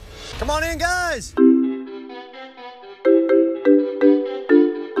Come on in, guys.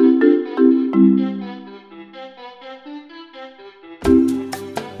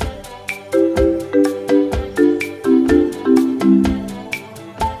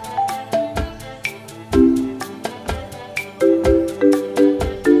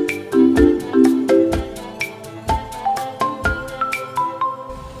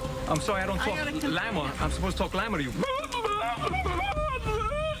 I'm sorry, I don't talk Lammer. I'm supposed to talk Lammer to you.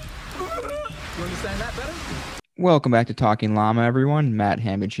 You understand that better? Welcome back to Talking Llama, everyone. Matt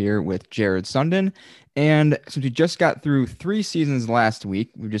Hamage here with Jared Sundin. And since we just got through 3 seasons last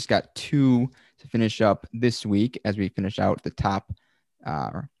week, we've just got 2 to finish up this week as we finish out the top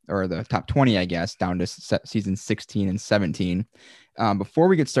or the top 20, I guess, down to season 16 and 17. Before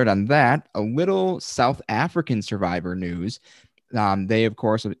we get started on that, a little South African Survivor news. They, of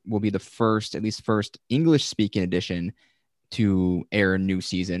course, will be the first English-speaking edition to air a new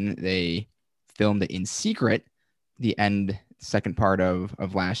season. They filmed it in secret. The second part of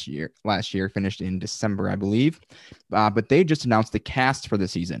last year finished in December, I believe. But they just announced the cast for the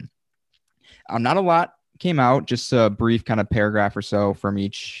season. Not a lot came out, just a brief kind of paragraph or so from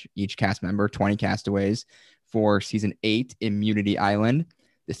each cast member, 20 castaways for season 8, Immunity Island.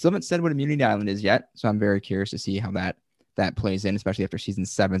 They still haven't said what Immunity Island is yet, so I'm very curious to see how that plays in, especially after season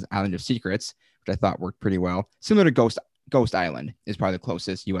 7's Island of Secrets, which I thought worked pretty well. Similar to Ghost Island is probably the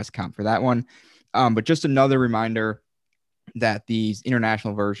closest U.S. comp for that one. But just another reminder that these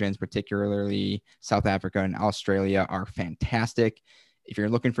international versions, particularly South Africa and Australia, are fantastic. If you're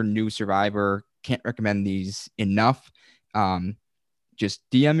looking for new Survivor, can't recommend these enough. Just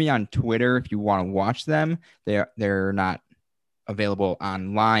DM me on Twitter if you want to watch them. They're not available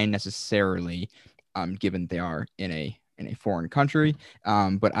online necessarily, given they are in a foreign country.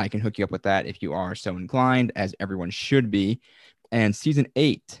 But I can hook you up with that if you are so inclined, as everyone should be. And season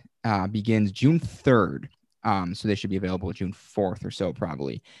 8 begins June 3rd. So they should be available June 4th or so,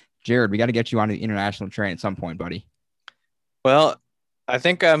 probably. Jared, we got to get you on the international train at some point, buddy. Well, I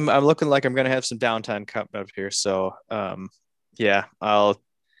think I'm looking like I'm going to have some downtime coming up here. So, yeah, I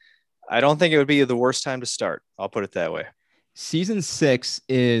don't think it would be the worst time to start. I'll put it that way. Season 6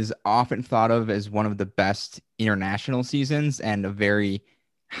 is often thought of as one of the best international seasons and a very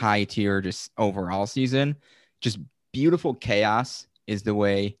high tier, just overall season. Just beautiful chaos is the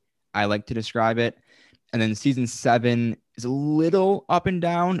way I like to describe it. And then season 7 is a little up and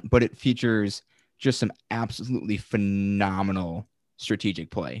down, but it features just some absolutely phenomenal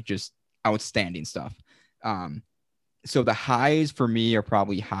strategic play, just outstanding stuff. So the highs for me are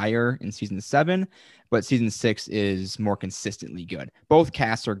probably higher in season 7, but season 6 is more consistently good. Both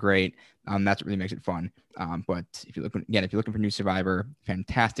casts are great. That's what really makes it fun. But if you're looking for new Survivor,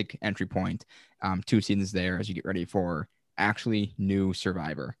 fantastic entry point. 2 seasons there as you get ready for actually new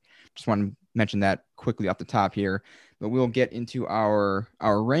Survivor. Just want to mention that quickly off the top here, but we'll get into our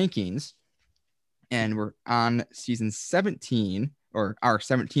rankings, and we're on season 17, or our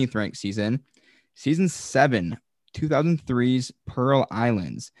 17th ranked season. Season 7, 2003's Pearl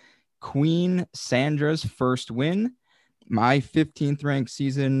Islands. Queen Sandra's first win. My 15th ranked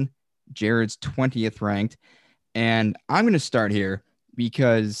season. Jared's 20th ranked. And I'm going to start here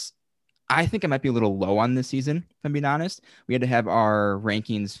because I think I might be a little low on this season, if I'm being honest. We had to have our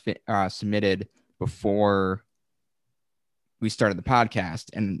rankings submitted before we started the podcast,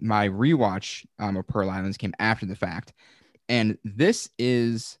 and my rewatch of Pearl Islands came after the fact. And this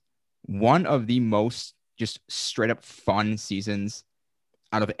is one of the most just straight up fun seasons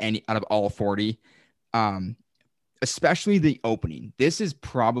out of all 40, especially the opening. This is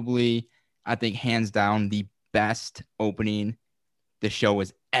probably, I think, hands down the best opening the show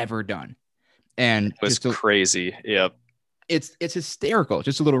has ever done. And it was crazy. Yep. It's hysterical.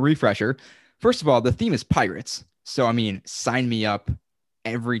 Just a little refresher. First of all, the theme is pirates. So, I mean, sign me up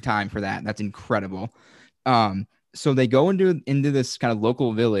every time for that. That's incredible. So they go into this kind of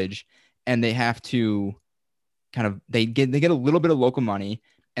local village, and they have to they get a little bit of local money,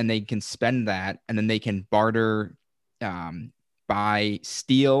 and they can spend that, and then they can barter, buy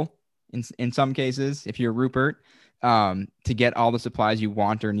steel in some cases, if you're Rupert, to get all the supplies you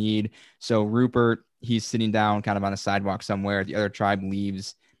want or need. So Rupert, he's sitting down kind of on a sidewalk somewhere. The other tribe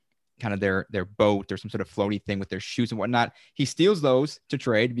leaves kind of their boat or some sort of floaty thing with their shoes and whatnot. He steals those to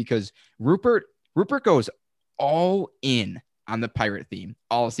trade because Rupert goes all in on the pirate theme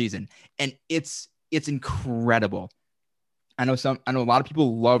all season, and it's incredible. I know a lot of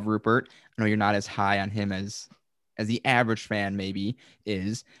people love Rupert. I know you're not as high on him as the average fan maybe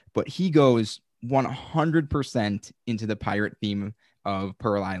is, but he goes 100% into the pirate theme of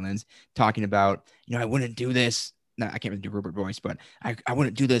Pearl Islands, talking about, I wouldn't do this no, I can't really do Rupert voice, but I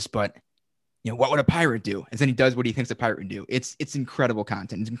wouldn't do this, but what would a pirate do? And then he does what he thinks a pirate would do. It's incredible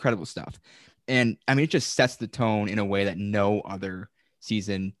content. It's incredible stuff. And I mean, it just sets the tone in a way that no other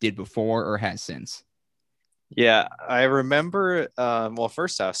season did before or has since. Yeah, I remember. Well,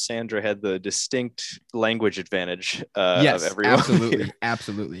 first off, Sandra had the distinct language advantage Yes, of everyone. absolutely.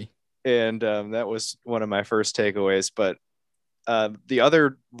 Absolutely. And that was one of my first takeaways. But the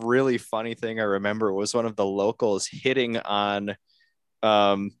other really funny thing I remember was one of the locals hitting on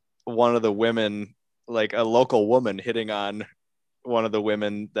one of the women, like a local woman hitting on one of the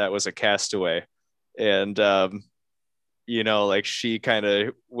women that was a castaway. And, like she kind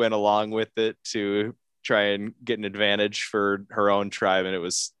of went along with it to try and get an advantage for her own tribe. And it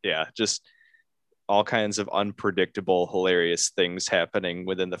was, just all kinds of unpredictable, hilarious things happening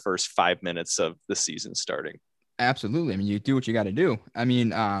within the first 5 minutes of the season starting. Absolutely. I mean, you do what you got to do. I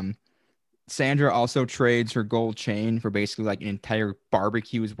mean, Sandra also trades her gold chain for basically like an entire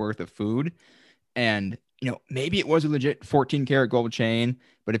barbecue's worth of food. And, maybe it was a legit 14 karat gold chain,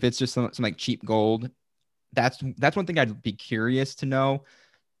 but if it's just some like cheap gold, that's one thing I'd be curious to know,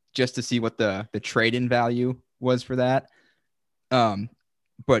 just to see what the trade-in value was for that.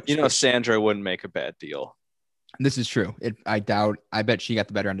 But Sandra wouldn't make a bad deal. This is true. I bet she got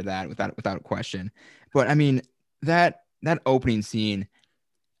the better end of that without question. But I mean, that opening scene,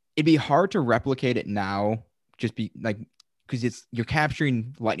 it'd be hard to replicate it now, just be like, because you're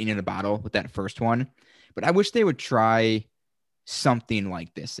capturing lightning in a bottle with that first one. But I wish they would try something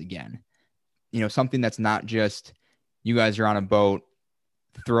like this again. Something that's not just you guys are on a boat,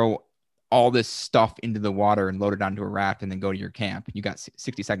 throw all this stuff into the water and load it onto a raft and then go to your camp. You got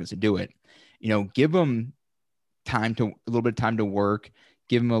 60 seconds to do it. Give them a little bit of time to work,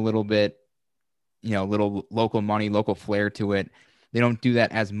 give them a little bit, little local money, local flair to it. They don't do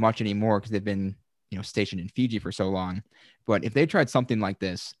that as much anymore because they've been, stationed in Fiji for so long. But if they tried something like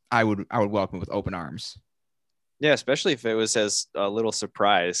this, I would welcome it with open arms. Yeah, especially if it was as a little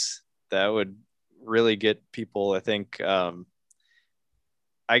surprise. That would really get people, I think,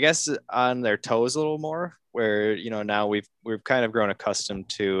 I guess, on their toes a little more, where, now we've kind of grown accustomed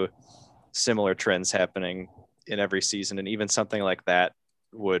to similar trends happening in every season. And even something like that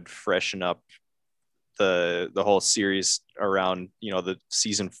would freshen up the whole series around, the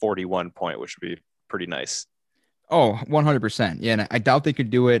season 41 point, which would be pretty nice. Oh, 100%. Yeah. And I doubt they could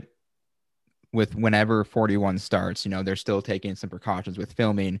do it with whenever 41 starts. They're still taking some precautions with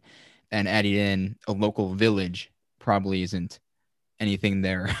filming, and adding in a local village probably isn't anything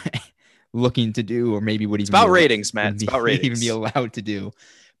they're looking to do, or maybe would even it's about ratings, Matt. It's about ratings. Even be allowed to do.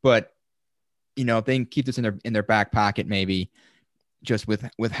 But if they can keep this in their back pocket, maybe, just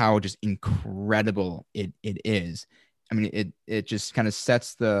with how just incredible it is. I mean, it just kind of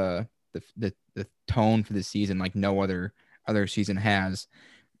sets the tone for the season like no other season has.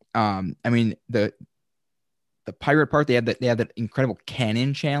 I mean, the pirate part, they had that incredible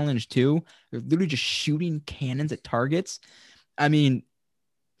cannon challenge too. They're literally just shooting cannons at targets. I mean,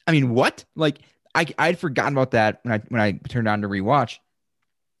 what? Like, I'd forgotten about that when I turned on to rewatch,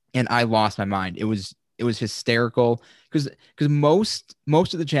 and I lost my mind. It was hysterical because most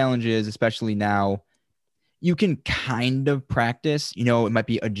of the challenges, especially now, you can kind of practice. It might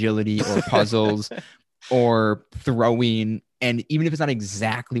be agility or puzzles or throwing, and even if it's not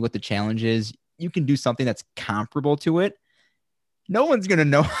exactly what the challenge is, you can do something that's comparable to it. No one's gonna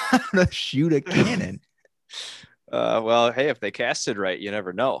know how to shoot a cannon. Well, hey, if they cast it right, you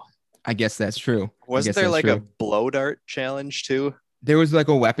never know. I guess that's true. Wasn't there like a blow dart challenge too? There was like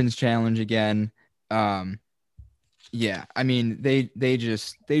a weapons challenge again. Yeah, I mean, they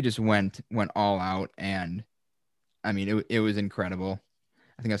just went all out, and I mean, it was incredible.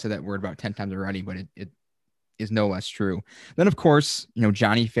 I think I said that word about 10 times already, but it is no less true. Then, of course,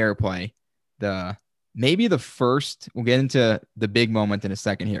 Johnny Fairplay, maybe the first, we'll get into the big moment in a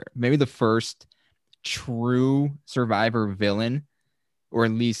second here, maybe the first true Survivor villain, or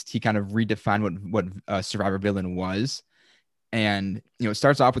at least he kind of redefined what a Survivor villain was. And, it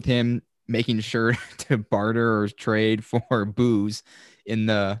starts off with him making sure to barter or trade for booze in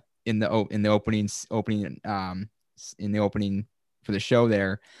the opening for the show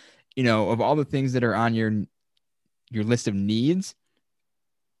there. Of all the things that are on your list of needs,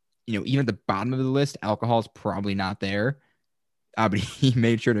 even at the bottom of the list, alcohol is probably not there. But he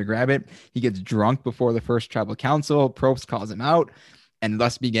made sure to grab it. He gets drunk before the first tribal council. Probst calls him out, and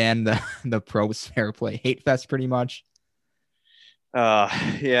thus began the Probst Fair Play hate fest, pretty much.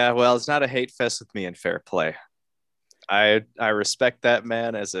 Yeah, well, it's not a hate fest with me in Fair Play. I respect that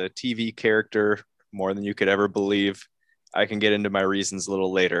man as a TV character more than you could ever believe. I can get into my reasons a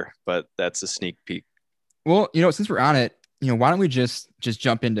little later, but that's a sneak peek. Well, since we're on it, why don't we just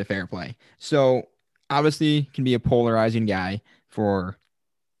jump into fair play? So obviously can be a polarizing guy for,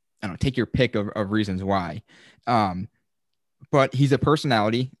 I don't know, take your pick of reasons why. Um, but he's a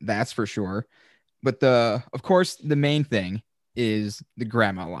personality, that's for sure. But of course, the main thing is the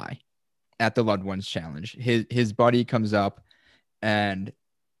grandma lie at the loved ones challenge. His buddy comes up and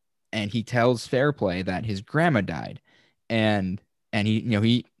he tells Fairplay that his grandma died, and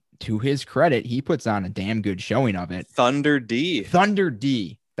he to his credit, he puts on a damn good showing of it. Thunder D. Thunder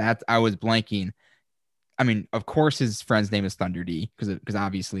D. That I was blanking. I mean, of course, his friend's name is Thunder D because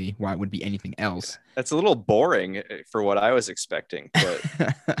obviously, why would it be anything else? That's a little boring for what I was expecting,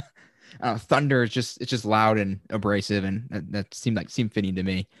 but Thunder is just loud and abrasive, and that seemed fitting to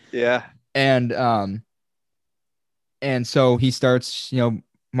me. yeah. And so he starts,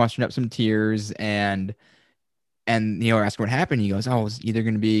 mustering up some tears and ask what happened. He goes, "Oh, it's either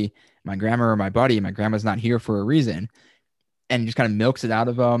going to be my grandma or my buddy. My grandma's not here for a reason." And he just kind of milks it out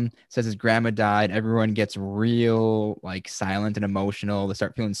of him, says his grandma died. Everyone gets real like silent and emotional. They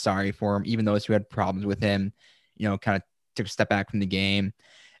start feeling sorry for him, even those who had problems with him, kind of took a step back from the game.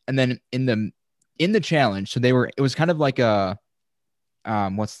 And then in the challenge, so it was kind of like a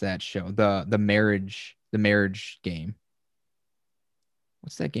what's that show? The marriage game.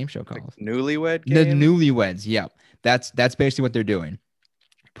 What's that game show called? The Newlywed The Game? Newlyweds. Yep. That's basically what they're doing.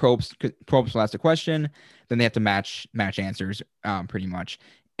 Probes will ask a question, then they have to match answers, pretty much.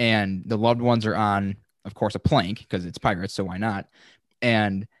 And the loved ones are on, of course, a plank because it's pirates, so why not?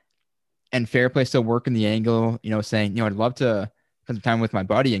 And Fairplay still working the angle, saying, I'd love to spend some time with my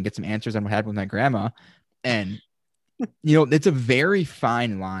buddy and get some answers on what happened with my grandma. And it's a very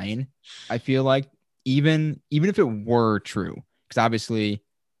fine line. I feel like even if it were true, because obviously,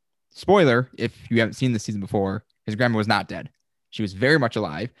 spoiler, if you haven't seen this season before, his grandma was not dead. She was very much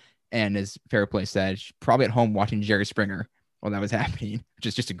alive. And as Fairplay said, she's probably at home watching Jerry Springer while that was happening, which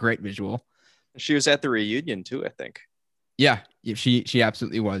is just a great visual. She was at the reunion too, I think. Yeah, she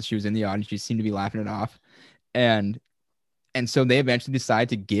absolutely was. She was in the audience. She seemed to be laughing it off. And so they eventually decide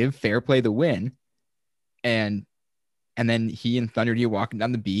to give Fairplay the win. And then he and Thunder D are walking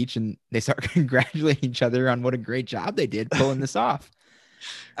down the beach and they start congratulating each other on what a great job they did pulling this off.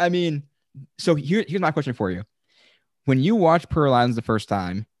 I mean, so here's my question for you. When you watched Pearl Islands the first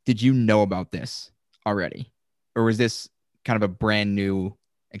time, did you know about this already? Or was this kind of a brand new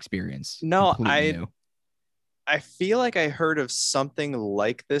experience? No, Completely new? I feel like I heard of something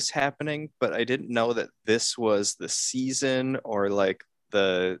like this happening, but I didn't know that this was the season or like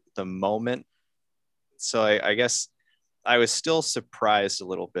the moment. So I guess I was still surprised a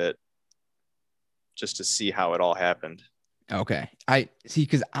little bit just to see how it all happened. Okay. I see,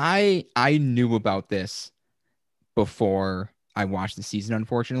 because I knew about this before I watched the season,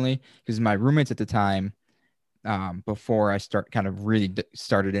 unfortunately, because my roommates at the time, before I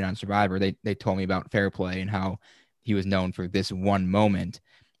started in on Survivor, they told me about Fairplay and how he was known for this one moment.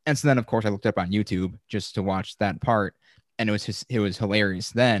 And so then, of course, I looked up on YouTube just to watch that part, and it was hilarious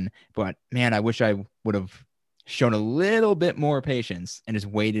then. But man, I wish I would have shown a little bit more patience and just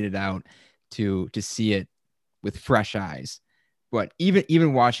waited it out to see it with fresh eyes. But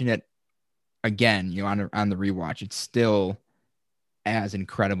even watching it again, on the rewatch, it's still as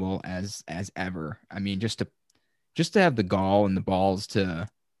incredible as ever. I mean, just to have the gall and the balls to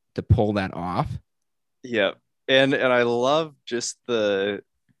pull that off. Yeah. And I love just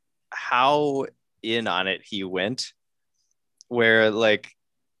how in on it he went, where like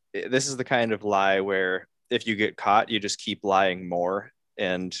this is the kind of lie where if you get caught, you just keep lying more.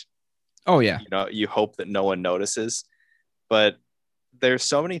 And oh yeah, you hope that no one notices. But there's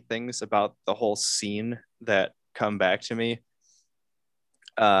so many things about the whole scene that come back to me.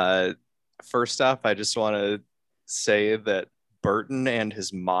 First off, I just want to say that Burton and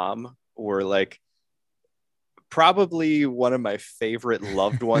his mom were like probably one of my favorite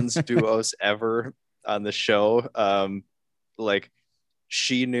loved ones duos ever on the show. Like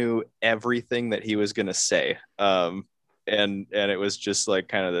she knew everything that he was going to say. And it was just like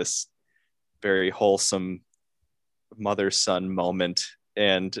kind of this very wholesome mother-son moment.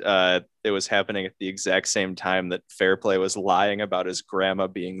 And it was happening at the exact same time that Fairplay was lying about his grandma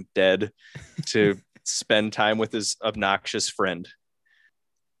being dead to spend time with his obnoxious friend.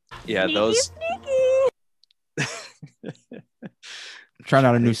 Yeah, those. Trying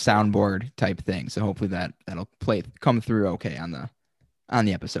out a new soundboard type thing, so hopefully that'll come through okay on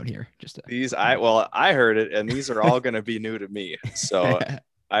the episode here. I heard it, and these are all going to be new to me, so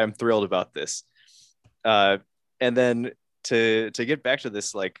I am thrilled about this. And then to get back to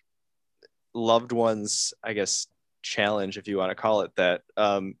this like loved ones, I guess, challenge, if you want to call it that,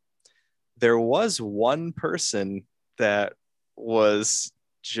 there was one person that was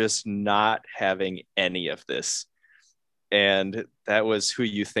just not having any of this. And that was Who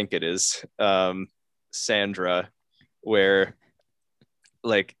You Think It Is, Sandra, where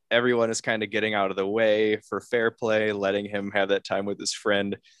like everyone is kind of getting out of the way for fair play, letting him have that time with his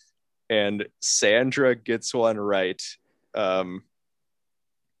friend. And Sandra gets one right. I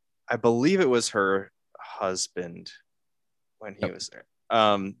believe it was her husband when he was there.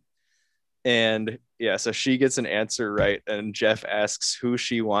 And yeah, so she gets an answer right. And Jeff asks who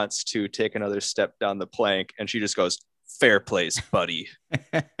she wants to take another step down the plank. And she just goes, fair plays, buddy.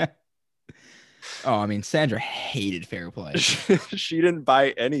 Oh, I mean, Sandra hated fair play. She didn't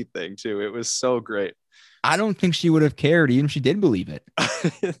buy anything too. It was so great. I don't think she would have cared even if she did believe it.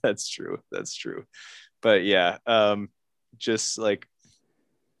 That's true. That's true. But yeah, just like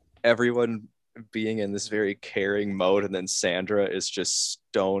everyone being in this very caring mode, and then Sandra is just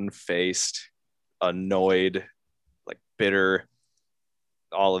stone-faced, annoyed, like bitter,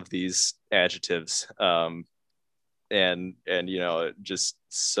 all of these adjectives. And you know, just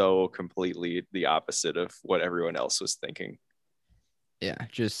so completely the opposite of what everyone else was thinking. Yeah,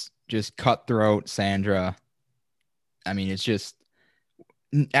 just cutthroat Sandra. I mean, it's just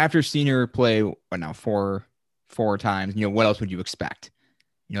after seeing her play four times, you know, what else would you expect?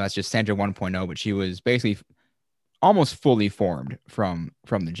 You know, that's just Sandra 1.0, but she was basically almost fully formed from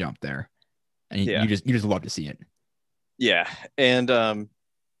the jump there. And you just love to see it. Yeah. And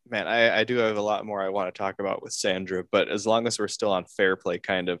man, I do have a lot more I want to talk about with Sandra, but as long as we're still on fair play,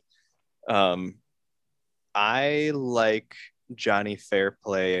 kind of, I like Johnny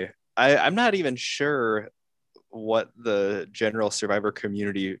Fairplay. I'm not even sure what the general Survivor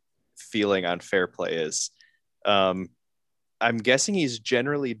community feeling on fair play is. I'm guessing he's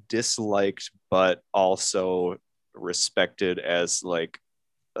generally disliked, but also respected as like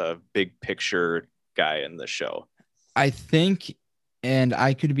a big picture guy in the show. I think, and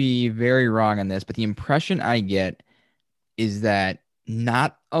I could be very wrong on this, but the impression I get is that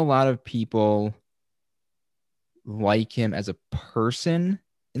not a lot of people like him as a person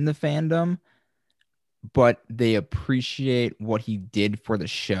in the fandom, but they appreciate what he did for the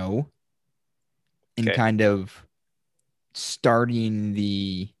show and kind of starting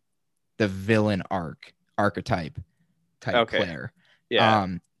the villain archetype type player. Yeah.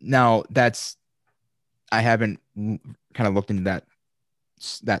 Now I haven't kind of looked into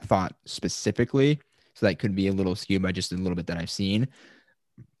that thought specifically, so that could be a little skewed by just a little bit that I've seen.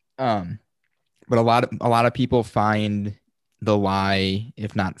 But a lot of people find the lie,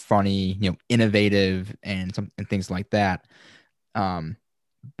 if not funny, you know, innovative and things like that.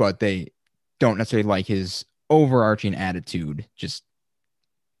 But they don't necessarily like his overarching attitude, just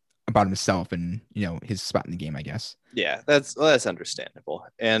about himself and, you know, his spot in the game, I guess. Yeah, that's understandable.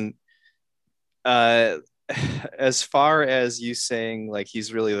 And as far as you saying like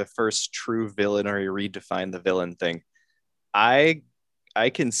he's really the first true villain, or he redefined the villain thing, I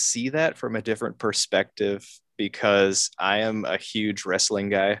can see that from a different perspective, because I am a huge wrestling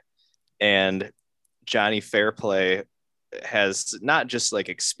guy, and Johnny Fairplay has not just like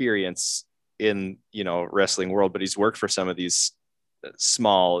experience in, you know, wrestling world, but he's worked for some of these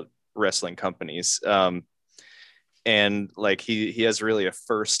small wrestling companies. And like he has really a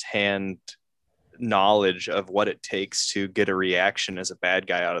firsthand knowledge of what it takes to get a reaction as a bad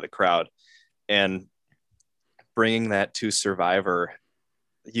guy out of the crowd, and bringing that to Survivor,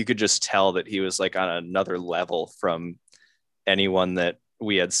 you could just tell that he was like on another level from anyone that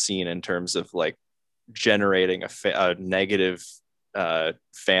we had seen in terms of like generating a negative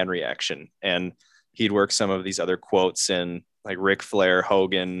fan reaction. And he'd work some of these other quotes in, like Ric Flair,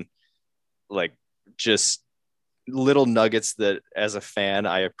 Hogan, like just little nuggets that as a fan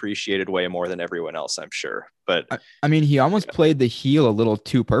I appreciated way more than everyone else, I'm sure. But I mean, he almost played the heel a little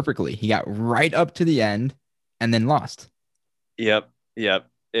too perfectly. He got right up to the end and then lost. Yep.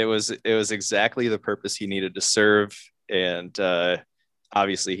 It was exactly the purpose he needed to serve. And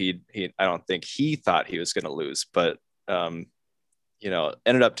obviously he I don't think he thought he was going to lose, but you know,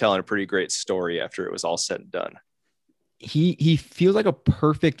 ended up telling a pretty great story after it was all said and done. He feels like a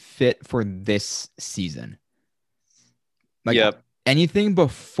perfect fit for this season. Like, yep. Anything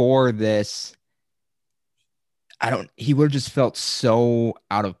before this, he would have just felt so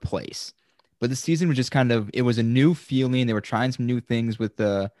out of place. But the season was just it was a new feeling. They were trying some new things with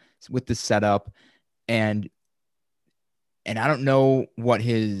the setup. And I don't know what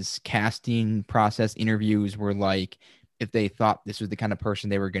his casting process interviews were like, if they thought this was the kind of person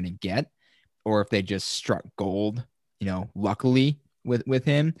they were going to get, or if they just struck gold, you know, luckily with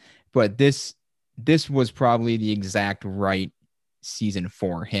him. But this was probably the exact right season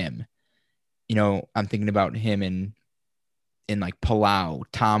for him. I'm thinking about him in like Palau.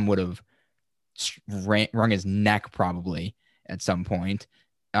 Tom would have wrung his neck probably at some point.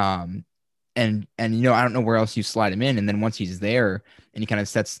 And I don't know where else you slide him in. And then once he's there and he kind of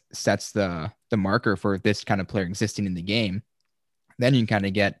sets the marker for this kind of player existing in the game, then you can kind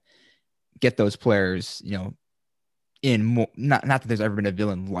of get those players, in more, not that there's ever been a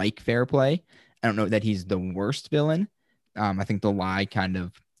villain like Fair Play. I don't know that he's the worst villain. I think the lie kind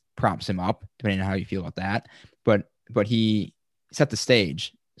of props him up, depending on how you feel about that. But he set the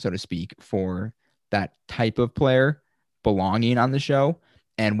stage, so to speak, for that type of player belonging on the show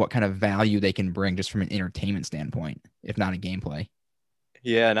and what kind of value they can bring just from an entertainment standpoint, if not a gameplay.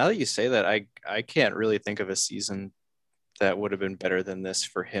 Yeah, now that you say that, I can't really think of a season that would have been better than this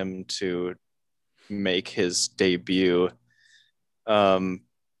for him to make his debut. Like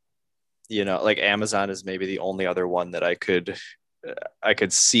Amazon is maybe the only other one that I could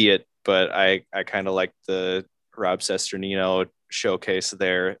see it, but I kind of like the Rob Sesternino showcase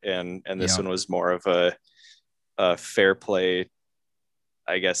there, and this one was more of a Fair Play,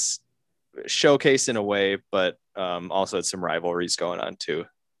 I guess, showcase in a way, but also had some rivalries going on too.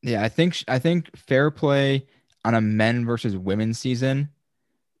 Yeah, I think Fair Play on a men versus women season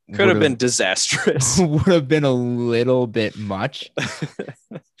could have been disastrous. Would have been a little bit much.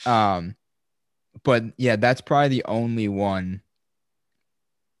 But yeah, that's probably the only one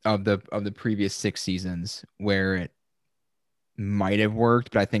of the previous 6 seasons where it might have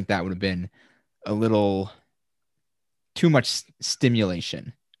worked, but I think that would have been a little too much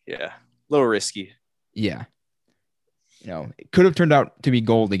stimulation. Yeah, a little risky. Yeah. It could have turned out to be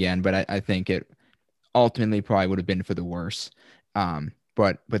gold again, but I think it ultimately probably would have been for the worse.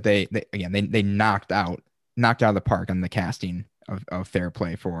 But they knocked out of the park on the casting of Fair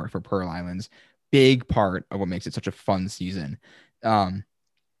Play for Pearl Islands. Big part of what makes it such a fun season.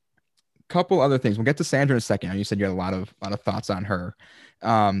 Couple other things. We'll get to Sandra in a second. You said you had a lot of thoughts on her.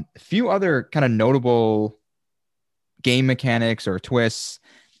 A few other kind of notable game mechanics or twists.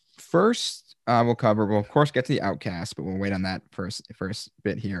 First, we'll of course get to the Outcast, but we'll wait on that first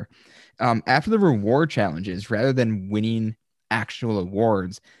bit here. After the reward challenges, rather than winning actual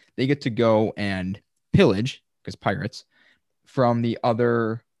awards, they get to go and pillage, because pirates, from the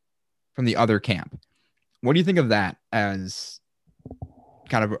other camp. What do you think of that as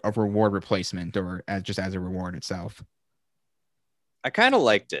kind of a reward replacement, or as a reward itself? I kind of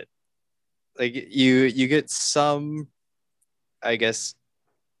liked it. Like you get some, I guess,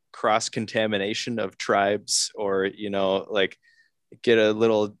 cross contamination of tribes, or like get a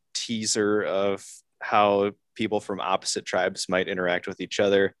little teaser of how people from opposite tribes might interact with each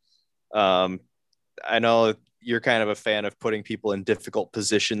other. I know you're kind of a fan of putting people in difficult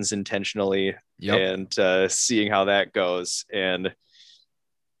positions intentionally. Yep. And seeing how that goes. And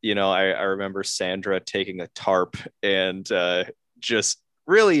I remember Sandra taking a tarp and just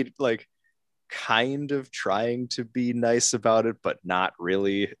really like kind of trying to be nice about it, but not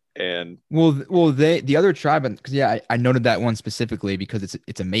really. And the other tribe, because I noted that one specifically because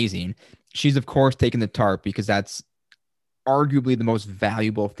it's amazing. She's of course taking the tarp because that's arguably the most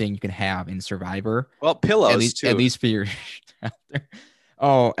valuable thing you can have in Survivor. Well, pillows at least for your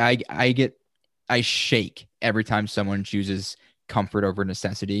oh, I shake every time someone chooses comfort over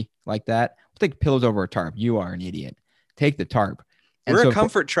necessity like that. I'll take pillows over a tarp. You are an idiot. Take the tarp. We're a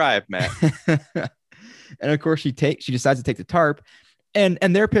comfort tribe, Matt. And of course she decides to take the tarp, and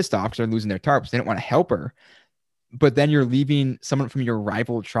they're pissed off because they're losing their tarps. They don't want to help her. But then you're leaving someone from your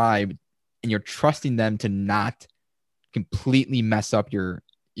rival tribe and you're trusting them to not completely mess up your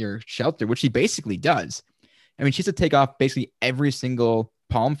shelter, which she basically does. I mean, she has to take off basically every single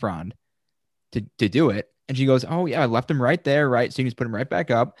palm frond to do it. And she goes, oh yeah, I left him right there, right? So you just put him right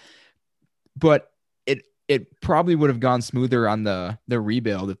back up. But it probably would have gone smoother on the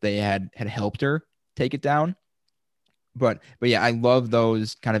rebuild if they had helped her take it down. But yeah, I love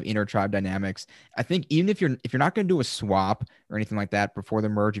those kind of inner tribe dynamics. I think even if you're not going to do a swap or anything like that before the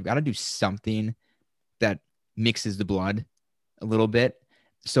merge, you've got to do something that mixes the blood a little bit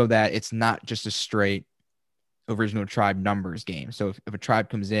so that it's not just a straight original tribe numbers game. So if a tribe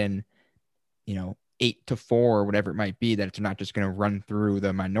comes in, 8-4 or whatever it might be, that it's not just going to run through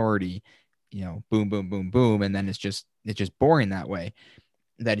the minority, boom, boom, boom, boom. And then it's just boring that way.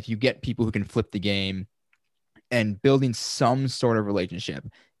 That if you get people who can flip the game and building some sort of relationship,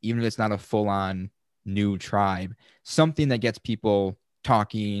 even if it's not a full on new tribe, something that gets people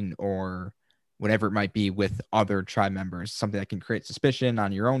talking or whatever it might be with other tribe members, something that can create suspicion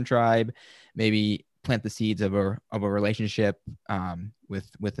on your own tribe, maybe plant the seeds of a relationship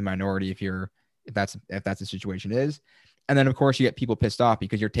with the minority if that's the situation is. And then of course you get people pissed off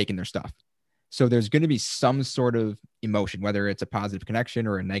because you're taking their stuff. So there's going to be some sort of emotion, whether it's a positive connection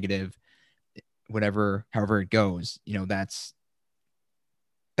or a negative, whatever, however it goes, that's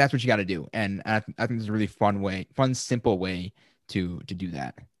what you got to do. And I think it's a really fun, simple way to do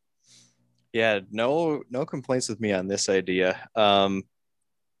that. Yeah, no complaints with me on this idea. And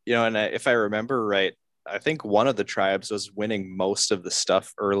if I remember right, I think one of the tribes was winning most of the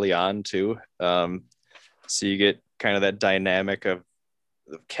stuff early on too. So you get kind of that dynamic of,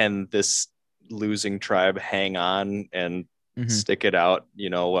 can this losing tribe hang on and stick it out,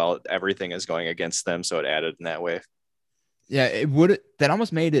 while everything is going against them. So it added in that way. Yeah, that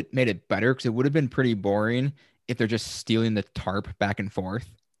almost made it better, because it would have been pretty boring if they're just stealing the tarp back and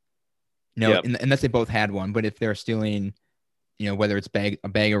forth. Yep. Unless they both had one. But if they're stealing, whether it's a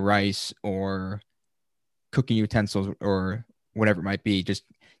bag of rice or cooking utensils or whatever it might be, just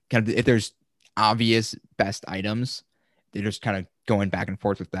kind of, if there's obvious best items, they're just kind of going back and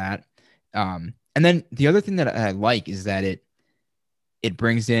forth with that. And then the other thing that I like is that it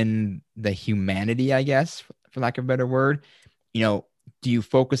brings in the humanity, I guess, for lack of a better word. Do you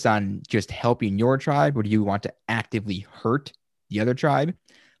focus on just helping your tribe, or do you want to actively hurt the other tribe?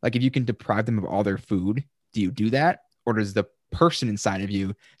 Like, if you can deprive them of all their food, do you do that? Or does the person inside of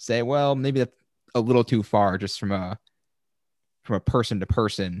you say, well, maybe that's a little too far, just from a person to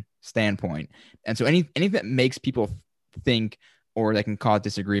person standpoint? And so anything that makes people think, or that can cause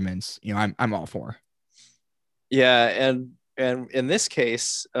disagreements, I'm all for. Yeah. And in this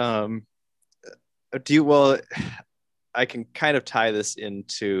case, I can kind of tie this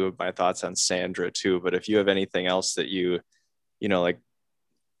into my thoughts on Sandra too, but if you have anything else that like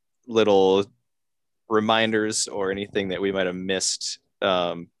little reminders or anything that we might have missed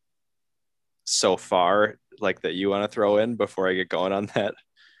so far, like, that you want to throw in before I get going on that?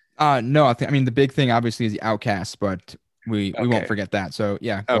 No, I mean, the big thing obviously is the outcast, but we won't forget that. So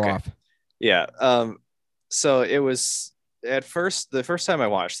yeah, go off. Yeah. So it was, at first, the first time I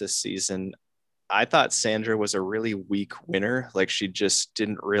watched this season, I thought Sandra was a really weak winner. Like, she just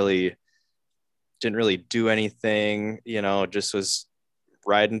didn't really do anything, just was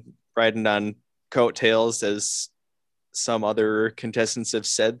riding on coattails, as some other contestants have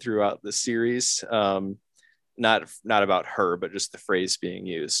said throughout the series. Not about her, but just the phrase being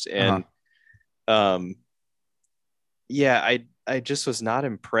used. And yeah, I just was not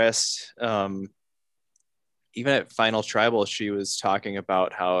impressed. Even at Final Tribal, she was talking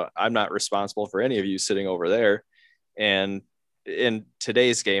about how, I'm not responsible for any of you sitting over there. And in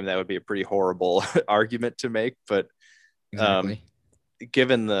today's game, that would be a pretty horrible argument to make. But Exactly.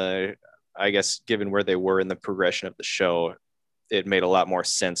 given where they were in the progression of the show, it made a lot more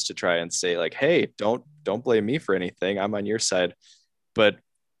sense to try and say, like, hey, don't blame me for anything. I'm on your side. But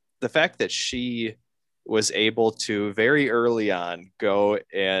the fact that she was able to very early on go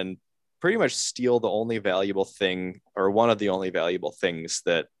and pretty much steal the only valuable thing, or one of the only valuable things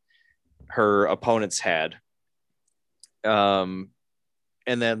that her opponents had, and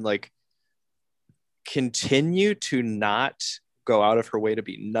then, like, continue to not go out of her way to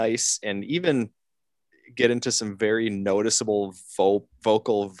be nice, and even get into some very noticeable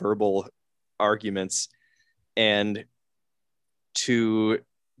vocal verbal arguments, and to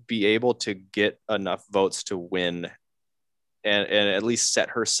be able to get enough votes to win, and at least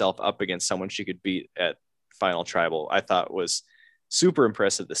set herself up against someone she could beat at Final Tribal, I thought was super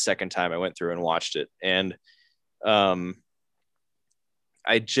impressive the second time I went through and watched it. And I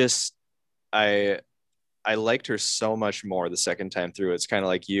liked her so much more the second time through. It's kind of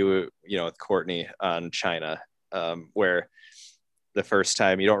like with Courtney on China, where the first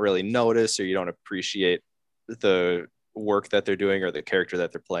time you don't really notice, or you don't appreciate the work that they're doing or the character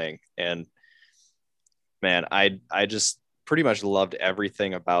that they're playing. And man, I just pretty much loved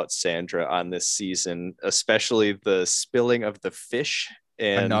everything about Sandra on this season, especially the spilling of the fish.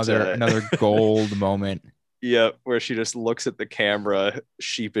 And another gold moment. Yeah, where she just looks at the camera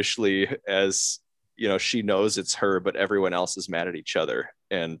sheepishly, as she knows it's her, but everyone else is mad at each other.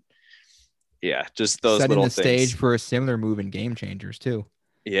 And yeah, just those setting little the things. Stage for a similar move in Game Changers too.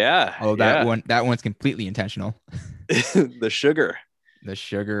 Yeah. Oh, that one's completely intentional. The sugar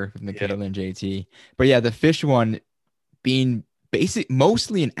with Michaela and JT. But yeah, the fish one being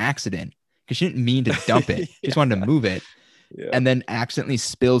mostly an accident, because she didn't mean to dump it. She just wanted to move it, and then accidentally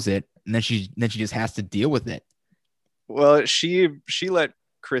spills it, and then she just has to deal with it. Well, she let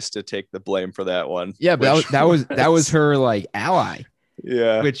Krista take the blame for that one. Yeah, but that was her, like, ally.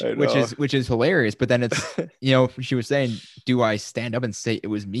 Yeah, which is hilarious. But then it's she was saying, do I stand up and say it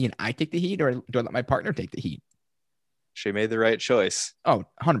was me and I take the heat, or do I let my partner take the heat? She made the right choice. Oh,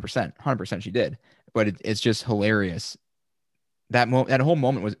 100%. 100% she did. But it's just hilarious that whole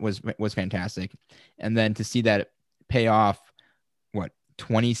moment was fantastic. And then to see that pay off, what,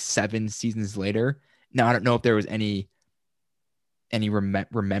 27 seasons later. Now, I don't know if there was any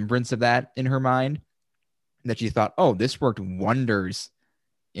remembrance of that in her mind, that she thought, oh, this worked wonders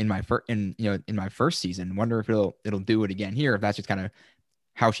in my first season. Wonder if it'll do it again here. If that's just kind of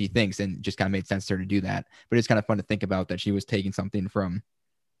how she thinks, and just kind of made sense to her to do that. But it's kind of fun to think about that she was taking something from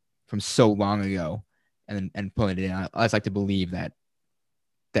so long ago and pulling it in. I just like to believe that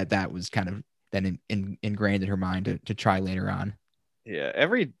was kind of then ingrained in her mind to try later on. Yeah,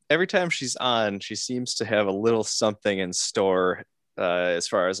 every time she's on, she seems to have a little something in store, as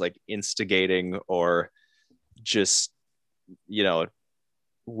far as like instigating or just,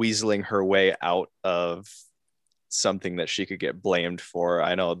 weaseling her way out of something that she could get blamed for.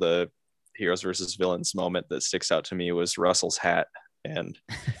 I know the heroes versus villains moment that sticks out to me was Russell's hat, and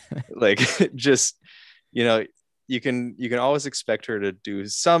like just, you can always expect her to do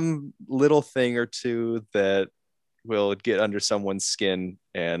some little thing or two that will get under someone's skin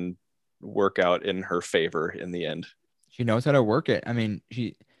and work out in her favor in the end. She knows how to work it. I mean,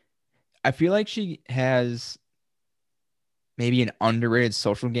 I feel like she has maybe an underrated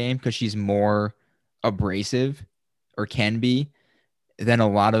social game because she's more abrasive, or can be, than a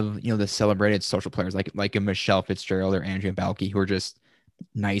lot of the celebrated social players like a Michelle Fitzgerald or Andrea Balke, who are just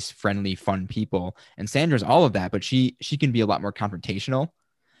nice, friendly, fun people. And Sandra's all of that, but she can be a lot more confrontational.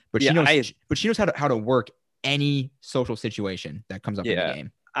 But Yeah, she knows how to work any social situation that comes up in the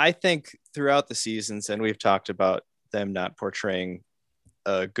game. I think throughout the seasons, and we've talked about them not portraying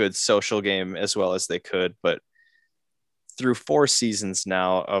a good social game as well as they could, but through 4 seasons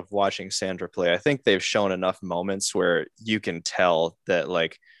now of watching Sandra play, I think they've shown enough moments where you can tell that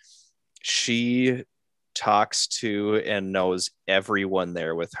like she talks to and knows everyone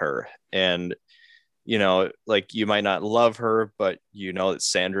there with her. And, like you might not love her, but that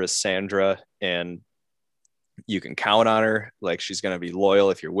Sandra is Sandra, and you can count on her. Like she's going to be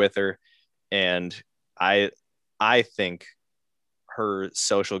loyal if you're with her. And I think her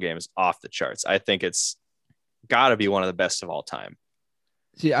social game is off the charts. I think it's got to be one of the best of all time.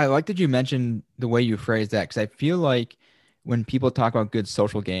 See, I like that you mentioned the way you phrased that, because I feel like when people talk about good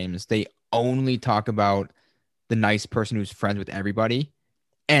social games, they only talk about the nice person who's friends with everybody.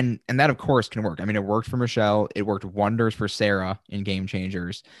 And that, of course, can work. I mean, it worked for Michelle. It worked wonders for Sarah in Game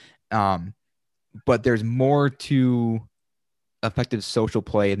Changers. But there's more to effective social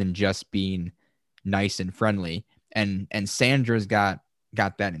play than just being nice and friendly. And Sandra's got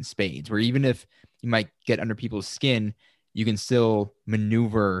that in spades, where even if you might get under people's skin, you can still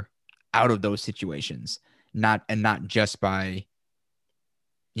maneuver out of those situations, not just by,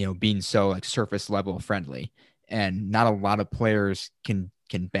 being so like surface level friendly. And not a lot of players can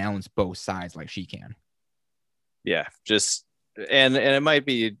balance both sides like she can. Yeah, just, and it might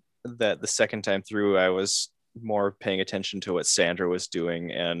be that the second time through, I was more paying attention to what Sandra was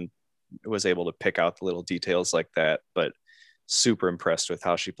doing and was able to pick out the little details like that, but super impressed with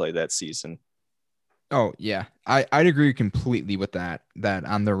how she played that season. Oh yeah, I'd agree completely with that. That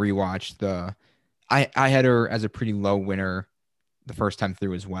on the rewatch, I had her as a pretty low winner the first time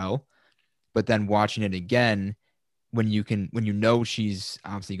through as well, but then watching it again, when you know she's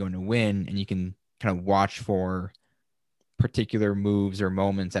obviously going to win, and you can kind of watch for particular moves or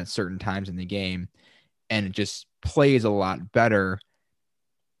moments at certain times in the game, and it just plays a lot better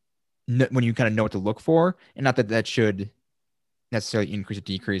when you kind of know what to look for. And not that should necessarily increase or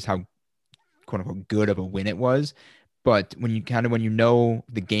decrease how quote unquote good of a win it was, but when you know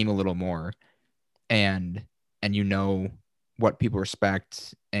the game a little more, and you know what people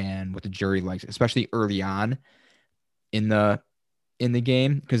respect and what the jury likes, especially early on in the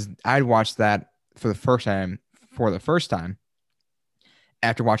game, because I'd watched that for the first time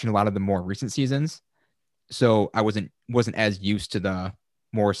after watching a lot of the more recent seasons, so I wasn't as used to the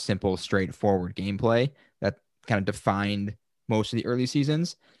more simple, straightforward gameplay that kind of defined most of the early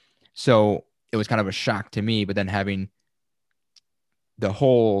seasons. So it was kind of a shock to me, but then having the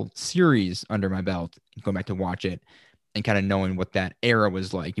whole series under my belt, going back to watch it and kind of knowing what that era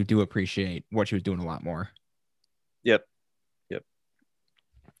was like, you do appreciate what she was doing a lot more. Yep.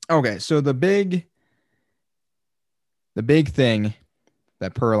 Okay, so the big thing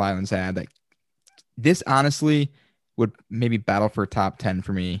that Pearl Islands had, that this honestly would maybe battle for top 10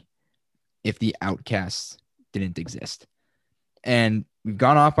 for me if the Outcasts didn't exist. And we've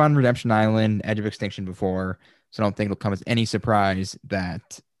gone off on Redemption Island, Edge of Extinction before, so I don't think it'll come as any surprise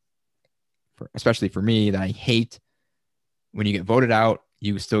that, especially for me, that I hate when you get voted out,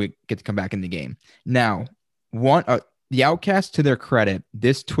 you still get to come back in the game. Now, the Outcasts, to their credit,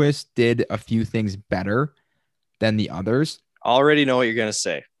 this twist did a few things better than the others. Already know what you're gonna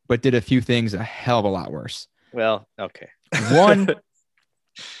say. but did a few things a hell of a lot worse. Well, okay.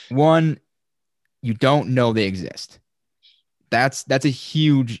 One, you don't know they exist. That's a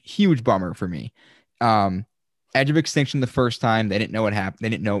huge bummer for me. Edge of Extinction the first time, they didn't know what happened. They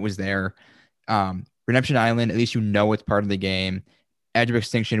didn't know it was there. Redemption Island, at least you know it's part of the game. Edge of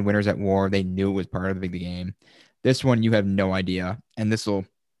Extinction, Winners at War, they knew it was part of the game. This one, you have no idea. And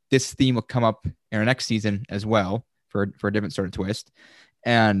this theme will come up in our next season as well for a different sort of twist.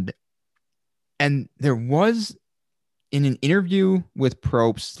 And there was in an interview with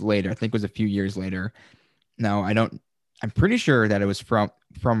Probst later, I think it was a few years later. Now I'm pretty sure that it was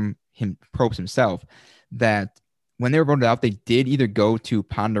from him, Probst himself, that when they were voted out, they did either go to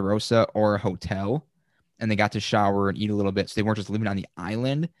Ponderosa or a hotel, and they got to shower and eat a little bit. So they weren't just living on the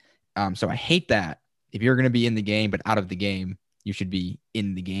island. So I hate that. If you're going to be in the game but out of the game, you should be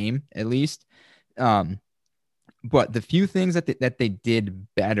in the game at least. But the few things that they did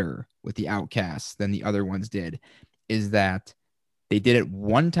better with the Outcasts than the other ones did is that they did it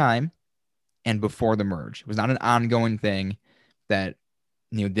one time and before the merge. It was not an ongoing thing that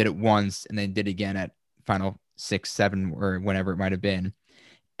did it once and then did again at Final 6, 7, or whenever it might have been.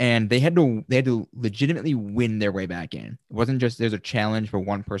 And they had to legitimately win their way back in. It wasn't just there's a challenge for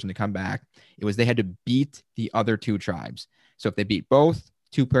one person to come back. It was they had to beat the other two tribes. So if they beat both,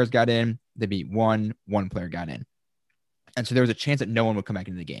 2 players got in. They beat one player got in. And so there was a chance that no one would come back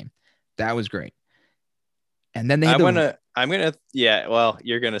into the game. That was great. And then I'm gonna yeah, well,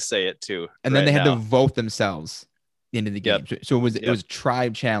 you're gonna say it too. And then they had to vote themselves into the game. Yep. So it was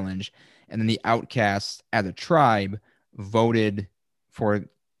tribe challenge. And then the Outcasts as a tribe voted for,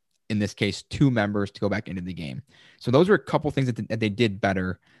 in this case, 2 members to go back into the game. So those were a couple things that they did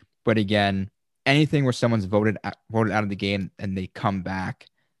better. But again, anything where someone's voted out of the game and they come back,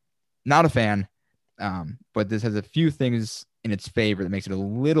 not a fan. But this has a few things in its favor that makes it a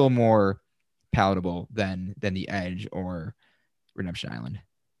little more palatable than the Edge or Redemption Island.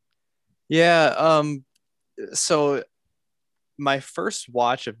 Yeah. So my first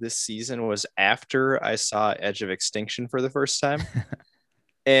watch of this season was after I saw Edge of Extinction for the first time.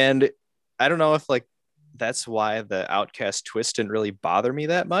 And I don't know if that's why the Outcast twist didn't really bother me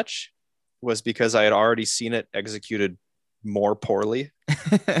that much, was because I had already seen it executed more poorly.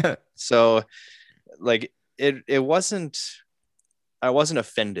 So it wasn't, I wasn't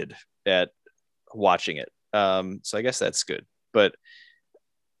offended at watching it. So I guess that's good. But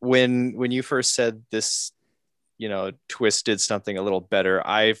when you first said this, twist did something a little better,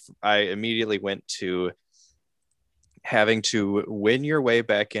 I immediately went to having to win your way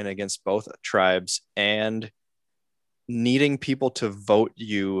back in against both tribes and needing people to vote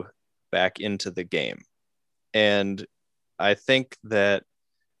you back into the game. And I think that,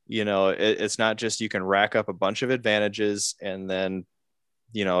 it's not just you can rack up a bunch of advantages and then,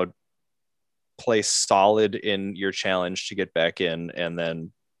 play solid in your challenge to get back in. And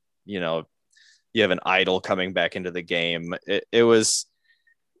then, you have an idol coming back into the game. It was,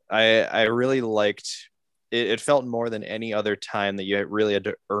 I really liked it. It felt more than any other time that you really had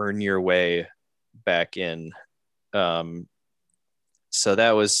to earn your way back in. So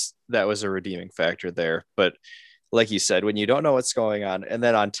that was a redeeming factor there. But like you said, when you don't know what's going on, and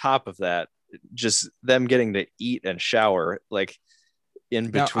then on top of that, just them getting to eat and shower in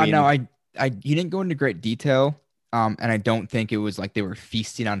between. No, you didn't go into great detail. And I don't think it was like they were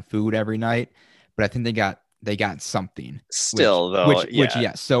feasting on food every night, but I think they got something still, which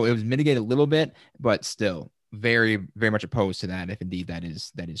yes. So it was mitigated a little bit, but still very, very much opposed to that. If indeed that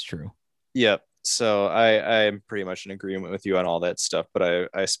is true. Yep. So I am pretty much in agreement with you on all that stuff, but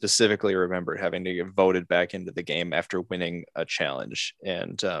I specifically remember having to get voted back into the game after winning a challenge.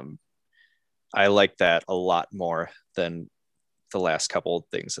 And I like that a lot more than the last couple of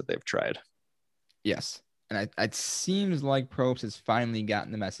things that they've tried. Yes. And it seems like Probst has finally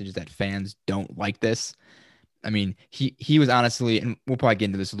gotten the message that fans don't like this. I mean, he was honestly, and we'll probably get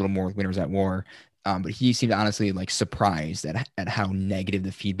into this a little more with Winners at War, but he seemed honestly surprised at how negative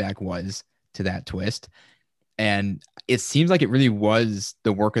the feedback was to that twist. And it seems like it really was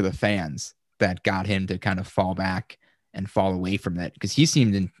the work of the fans that got him to kind of fall back and fall away from that, because he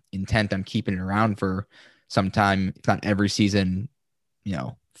seemed intent on keeping it around for some time, if not every season,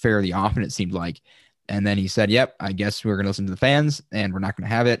 fairly often it seemed like. And then he said, yep, I guess we're going to listen to the fans and we're not going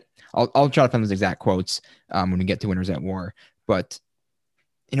to have it. I'll try to find those exact quotes when we get to Winners at War. But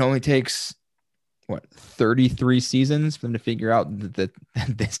it only takes, 33 seasons for them to figure out that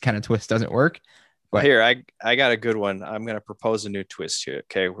this kind of twist doesn't work. But here, I got a good one. I'm going to propose a new twist here.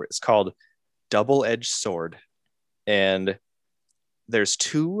 Okay. It's called Double-Edged Sword. And there's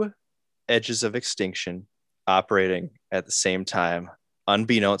 2 edges of extinction operating at the same time,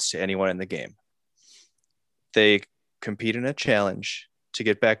 unbeknownst to anyone in the game. They compete in a challenge to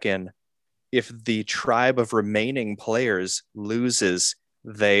get back in. If the tribe of remaining players loses,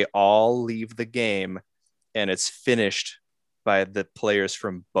 they all leave the game, and it's finished by the players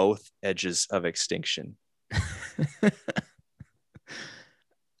from both edges of extinction.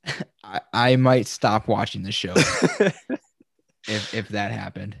 I might stop watching the show if that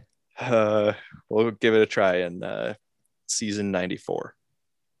happened. We'll give it a try in season 94.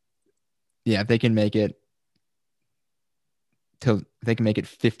 Yeah, if they can make it till they can make it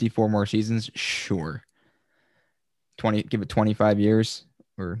 54 more seasons, sure. 20, give it 25 years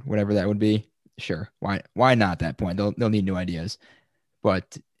or whatever that would be. Sure. Why not at that point? They'll need new ideas.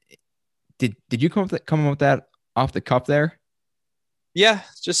 But did you come up with that off the cuff there? Yeah,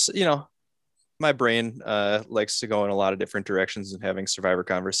 just my brain likes to go in a lot of different directions and having Survivor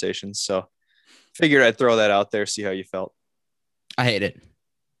conversations. So figured I'd throw that out there, see how you felt. I hate it.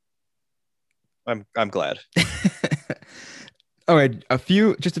 I'm glad. All right, a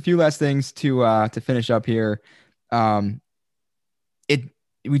few last things to finish up here.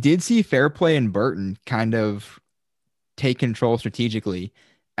 We did see Fair Play and Burton kind of take control strategically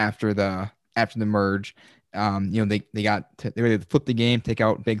after the merge. They were able to flip the game, take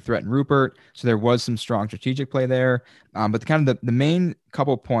out Big Threat and Rupert. So there was some strong strategic play there. But the main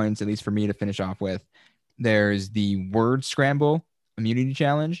couple points, at least for me to finish off with, there's the word scramble immunity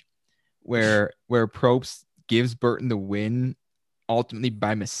challenge where Probst gives Burton the win ultimately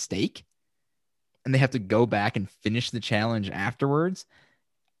by mistake, and they have to go back and finish the challenge afterwards.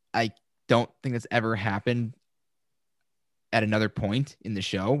 I don't think that's ever happened at another point in the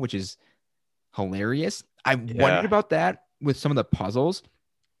show, which is hilarious. I wondered about that with some of the puzzles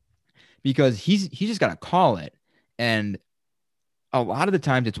because he's just got to call it. And a lot of the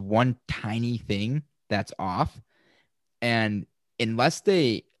times it's one tiny thing that's off. And unless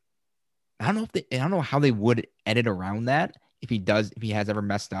I don't know how they would edit around that if he has ever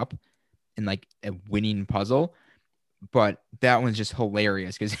messed up in like a winning puzzle. But that one's just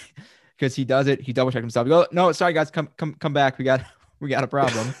hilarious because he does it. He double checks himself. He goes, no, sorry guys, come back. We got a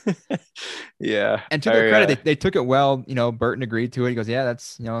problem. Yeah. And to their credit, they took it well. Burton agreed to it. He goes, yeah,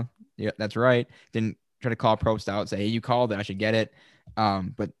 that's right. Didn't try to call Probst out, say, hey, you called it, I should get it.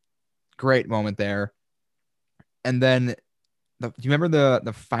 But great moment there. And then do you remember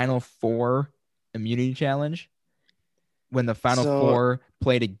the Final Four immunity challenge when the Final Four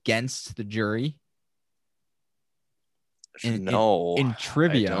played against the jury? In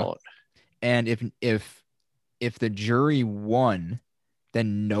trivia, I don't. And if the jury won,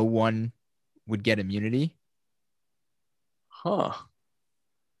 then no one would get immunity. Huh.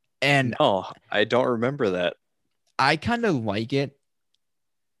 And no, I don't remember that. I kind of like it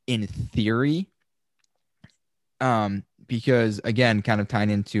in theory. Because again, kind of tying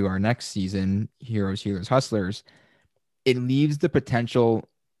into our next season, Heroes, Healers, Hustlers, it leaves the potential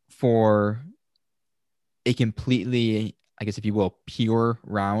for a completely, I guess, if you will, pure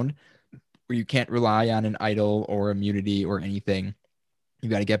round where you can't rely on an idol or immunity or anything. You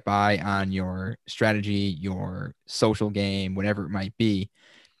got to get by on your strategy, your social game, whatever it might be.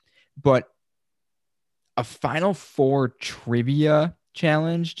 But a Final Four trivia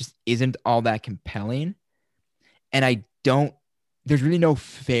challenge just isn't all that compelling. And there's really no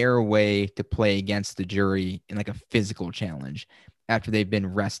fair way to play against the jury in like a physical challenge after they've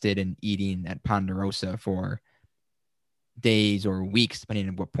been rested and eating at Ponderosa for days or weeks, depending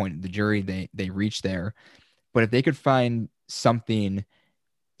on what point of the jury they reach there. But if they could find something,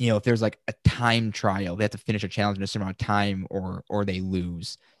 if there's like a time trial, they have to finish a challenge in a certain amount of time or they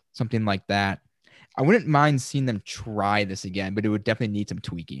lose, something like that. I wouldn't mind seeing them try this again, but it would definitely need some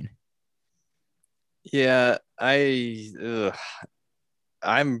tweaking. Yeah, I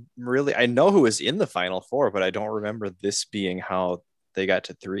know who was in the Final Four, but I don't remember this being how they got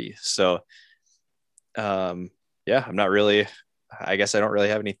to 3. So, yeah, I'm not really. I guess I don't really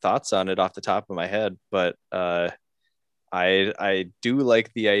have any thoughts on it off the top of my head, but I do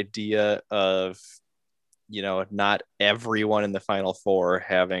like the idea of not everyone in the Final Four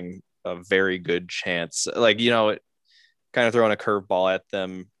having a very good chance, like kind of throwing a curveball at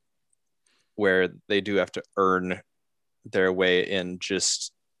them where they do have to earn their way in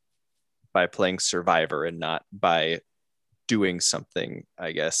just by playing Survivor and not by doing something,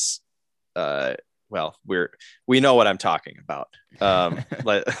 I guess. Well, we know what I'm talking about.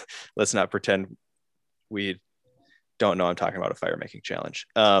 Let's not pretend we don't know I'm talking about a fire making challenge.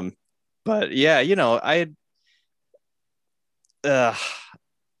 But yeah, the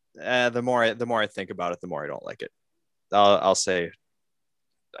more I think about it, the more I don't like it. I'll say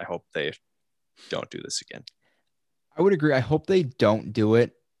I hope they don't do this again. I would agree. I hope they don't do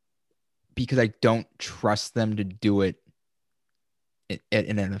it because I don't trust them to do it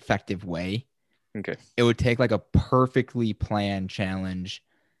in an effective way. Okay. It would take like a perfectly planned challenge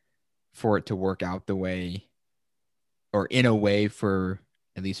for it to work out the way or in a way for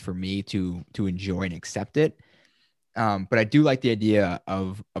at least for me to enjoy and accept it. But I do like the idea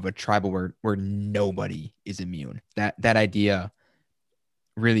of a tribal where nobody is immune. That idea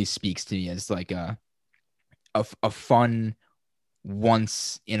really speaks to me as like a fun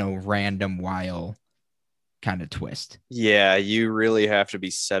once in a random while kind of twist. Yeah, you really have to be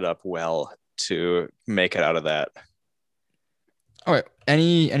set up well to make it out of that. All right.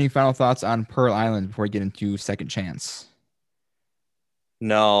 Any final thoughts on Pearl Island before we get into Second Chance?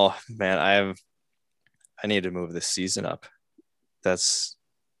 No, man, I need to move this season up. That's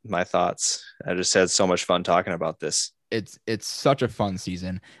my thoughts. I just had so much fun talking about this. It's such a fun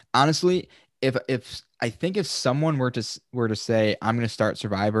season. Honestly, if I think if someone were to say I'm going to start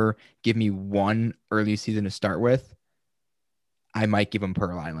Survivor, give me one early season to start with, I might give them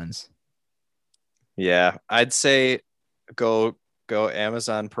Pearl Islands. Yeah, I'd say go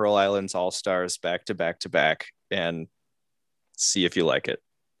Amazon Pearl Islands All Stars back to back to back and see if you like it.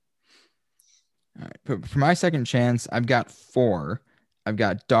 All right. But for my second chance, I've got four. I've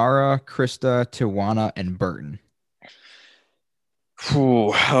got Dara, Krista, Tijuana, and Burton.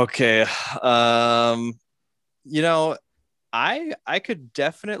 Whew, okay. You know, I could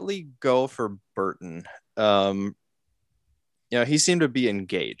definitely go for Burton. He seemed to be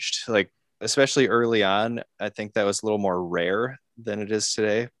engaged, like especially early on. I think that was a little more rare than it is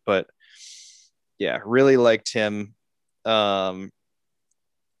today, but yeah, really liked him. Um,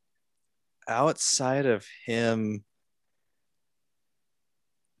 Outside of him,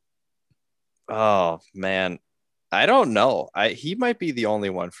 oh man, I don't know. He might be the only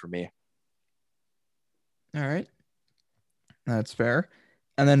one for me. All right. That's fair.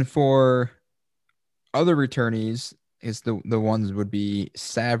 And then for other returnees, is the ones would be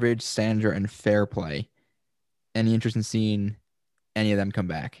Savage, Sandra, and Fair Play. Any interest in seeing any of them come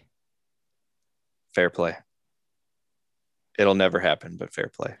back? Fair play. It'll never happen, but fair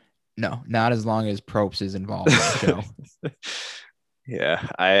play. No, not as long as Probst is involved in the show. Yeah,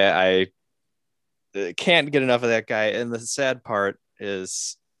 I can't get enough of that guy. And the sad part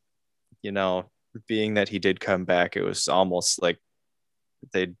is, being that he did come back, it was almost like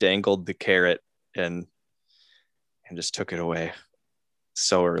they dangled the carrot and just took it away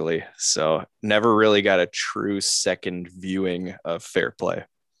so early. So never really got a true second viewing of Fair Play.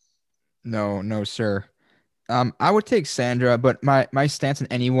 No, sir. I would take Sandra, but my stance on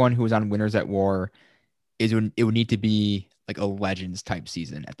anyone who was on Winners at War is it would need to be like a Legends type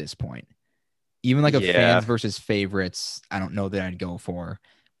season at this point. Even like a Yeah. fans versus favorites, I don't know that I'd go for.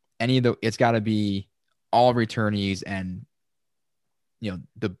 It's got to be all returnees and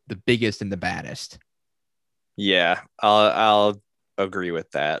the biggest and the baddest. Yeah, I'll agree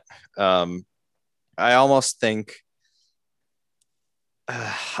with that. I almost think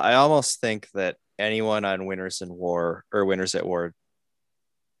that anyone on Winners in War or Winners at War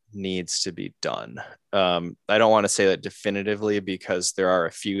needs to be done. I don't want to say that definitively because there are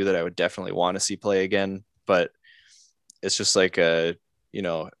a few that I would definitely want to see play again, but it's just like a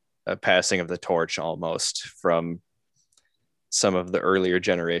passing of the torch almost from some of the earlier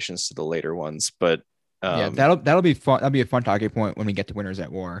generations to the later ones. But Yeah, that'll be fun. That'll be a fun talking point when we get to Winners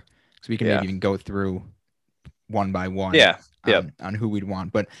at War, so we can Yeah. maybe even go through one by one. Yeah. Yep. On who we'd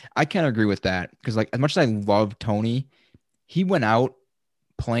want. But I can't agree with that because like as much as I love Tony, he went out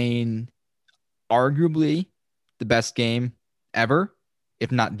playing arguably the best game ever,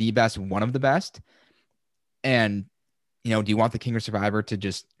 if not the best, one of the best. And do you want the King of Survivor to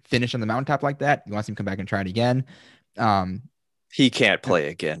just finish on the mountaintop like that? You want him to come back and try it again? He can't play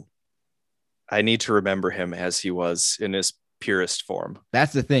again. I need to remember him as he was in his purest form.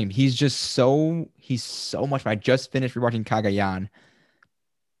 That's the thing. He's so much. I just finished rewatching Kagayan,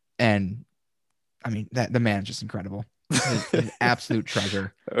 and I mean that the man is just incredible. He's an absolute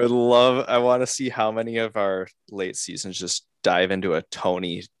treasure. I want to see how many of our late seasons just dive into a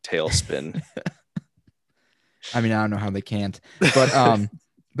Tony tailspin. I mean, I don't know how they can't, but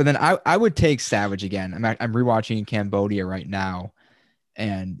then I would take Savage again. I'm rewatching Cambodia right now,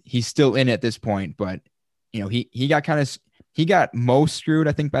 and he's still in at this point, but he got most screwed,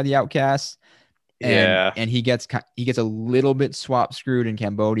 I think, by the Outcasts. And he gets a little bit swap screwed in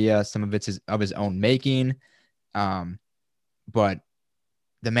Cambodia. Some of it's of his own making. But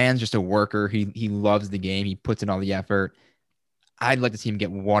the man's just a worker. He loves the game. He puts in all the effort. I'd like to see him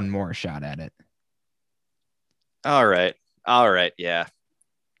get one more shot at it. All right. Yeah.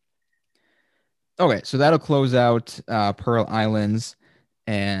 Okay, so that'll close out Pearl Islands,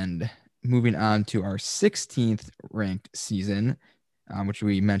 and moving on to our 16th ranked season, which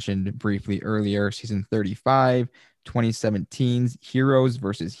we mentioned briefly earlier, season 35, 2017's Heroes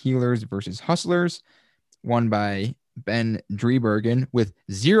versus Healers versus Hustlers, won by Ben Driebergen with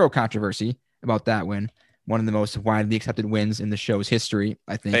zero controversy about that win. One of the most widely accepted wins in the show's history,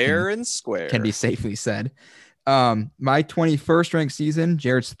 I think, Fair and can be square. safely said. My 21st ranked season,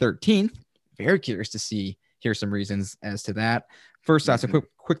 Jared's 13th. Very curious to hear some reasons as to that. First off, so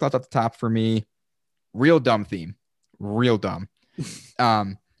quick thoughts off the top for me. Real dumb theme. Real dumb.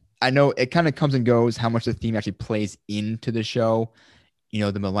 I know it kind of comes and goes how much the theme actually plays into the show. You know,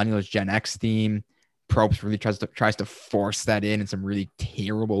 the Millennials Gen X theme. Probst really tries to force that in some really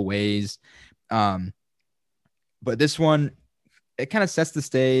terrible ways. But this one, it kind of sets the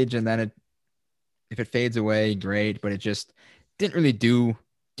stage, and then if it fades away, great. But it just didn't really do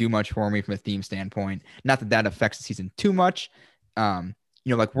much for me from a theme standpoint. Not that that affects the season too much.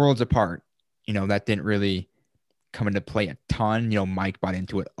 Like Worlds Apart, that didn't really come into play a ton. Mike bought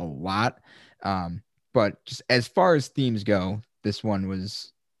into it a lot. But just as far as themes go, this one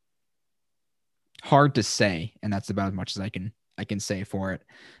was hard to say, and that's about as much as I can say for it.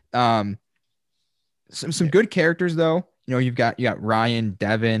 Some good characters though. You got Ryan,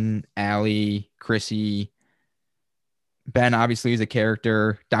 Devin, Allie, Chrissy, Ben obviously is a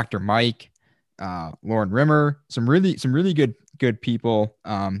character, Dr. Mike, Lauren Rimmer, some really good people.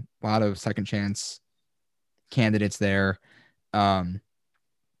 A lot of second chance candidates there.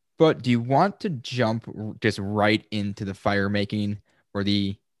 But do you want to jump just right into the fire making or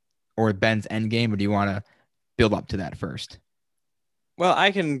Ben's end game, or do you want to build up to that first? Well,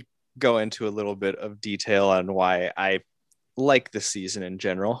 I can go into a little bit of detail on why I like the season in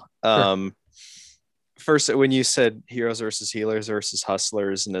general. Sure. First, when you said Heroes versus Healers versus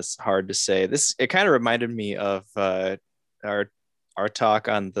Hustlers, and it's hard to say, it kind of reminded me of our talk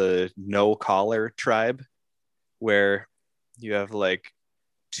on the no collar tribe, where you have like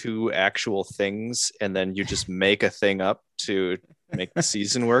two actual things and then you just make a thing up to make the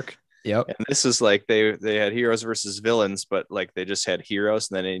season work. Yep. And this is like they had heroes versus villains, but like they just had heroes,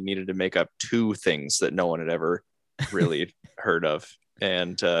 and then they needed to make up two things that no one had ever really heard of.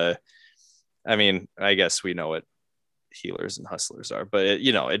 And I mean, I guess we know what healers and hustlers are, but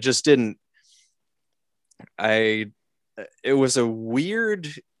it just didn't. It was a weird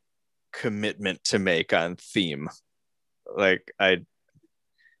commitment to make on theme. Like there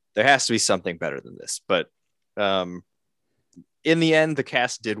has to be something better than this, but in the end, the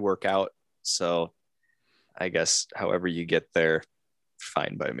cast did work out. So I guess however you get there,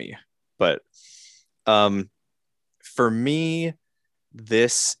 fine by me. But for me,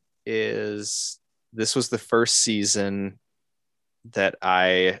 this was the first season that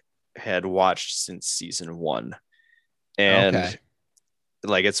I had watched since season 1. And okay.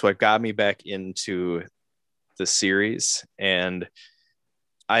 Like it's what got me back into the series. And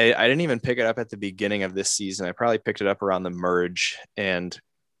I didn't even pick it up at the beginning of this season. I probably picked it up around the merge, and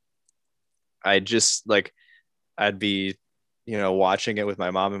I just I'd be, watching it with my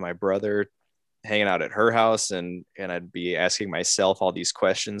mom and my brother, hanging out at her house, and I'd be asking myself all these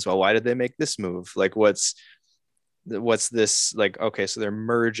questions. Well, why did they make this move? Like, what's this? Like, okay, so they're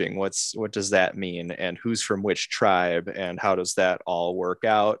merging. What does that mean? And who's from which tribe? And how does that all work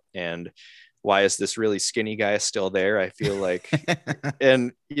out? And why is this really skinny guy still there? I feel like,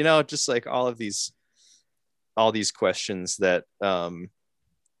 and just like all these questions that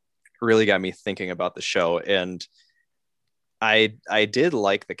really got me thinking about the show. And I did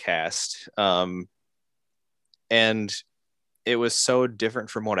like the cast, and it was so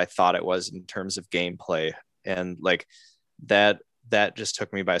different from what I thought it was in terms of gameplay, and like that just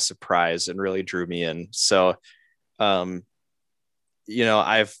took me by surprise and really drew me in. So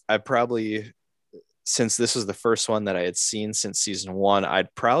I've probably, since this was the first one that I had seen since season 1,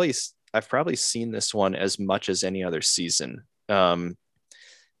 I've probably seen this one as much as any other season. And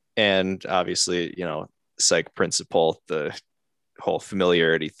obviously, psych principle, the whole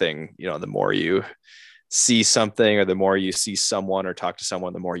familiarity thing, the more you see something, or the more you see someone or talk to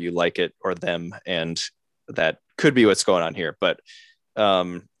someone, the more you like it or them. And that could be what's going on here. But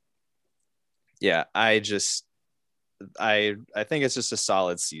yeah, I think it's just a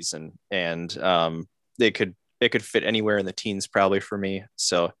solid season, and it could fit anywhere in the teens probably for me.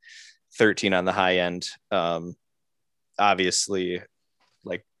 So 13 on the high end. Obviously,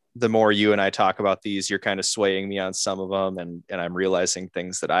 like the more you and I talk about these, you're kind of swaying me on some of them, and I'm realizing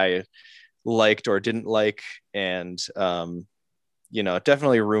things that I liked or didn't like, and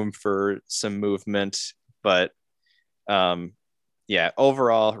definitely room for some movement. But yeah,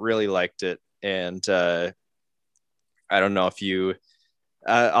 overall, really liked it. And I don't know if you,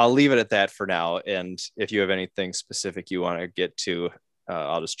 I'll leave it at that for now. And if you have anything specific you want to get to,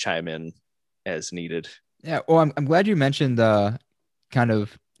 I'll just chime in as needed. Yeah, well, I'm glad you mentioned the kind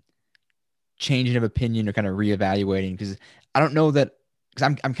of changing of opinion or kind of reevaluating, because I don't know that,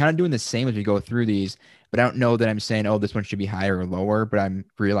 because I'm kind of doing the same as we go through these, but I don't know that I'm saying, oh, this one should be higher or lower, but I'm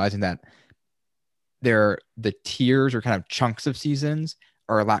realizing that the tiers or kind of chunks of seasons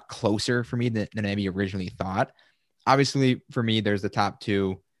are a lot closer for me than I maybe originally thought. Obviously, for me, there's the top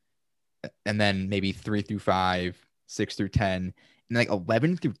two, and then maybe 3 through 5, 6 through 10, and like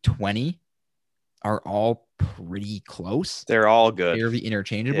 11 through 20 are all pretty close. They're all good. Fairly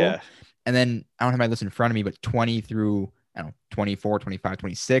interchangeable. Yeah. And then I don't have my list in front of me, but 20 through, I don't know, 24, 25,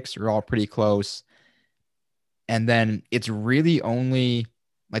 26 are all pretty close. And then it's really only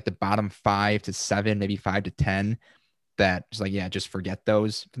like the bottom 5 to 7, maybe 5 to 10 that just like, yeah, just forget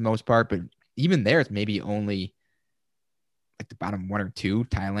those for the most part. But even there, it's maybe only like the bottom 1 or 2,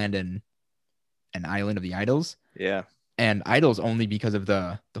 Thailand and Island of the Idols. Yeah. And Idols only because of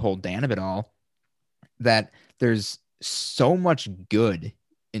the whole Dan of it all, that there's so much good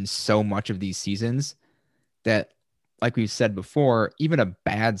in so much of these seasons that, like we've said before, even a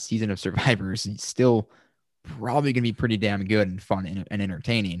bad season of Survivor is still probably going to be pretty damn good and fun and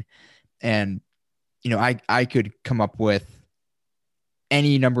entertaining. And, you know, I could come up with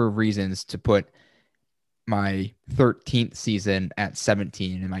any number of reasons to put my 13th season at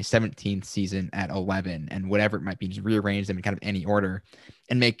 17 and my 17th season at 11 and whatever it might be, just rearrange them in kind of any order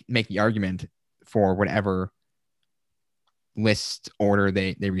and make the argument for whatever list order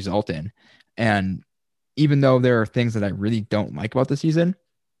they result in. And even though there are things that I really don't like about the season,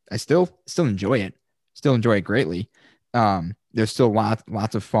 I still enjoy it. Still enjoy it greatly. There's still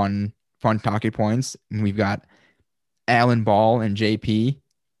lots of fun talking points. And we've got Alan Ball and JP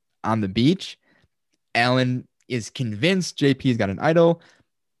on the beach. Alan is convinced JP's got an idol,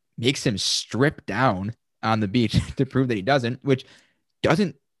 makes him strip down on the beach to prove that he doesn't, which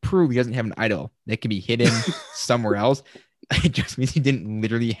doesn't prove he doesn't have an idol. That can be hidden somewhere else. It just means he didn't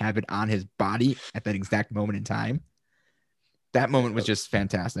literally have it on his body at that exact moment in time. That moment was just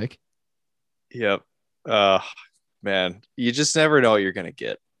fantastic. Yep. Man, you just never know what you're gonna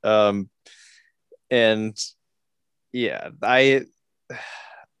get. And yeah,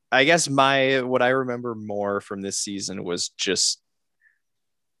 I guess what I remember more from this season was just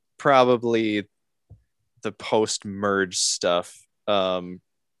probably the post-merge stuff. But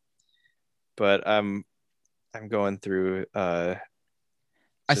I'm going through. I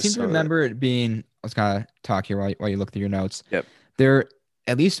seem to remember it being. Let's kind of talk here while you look through your notes. Yep. There,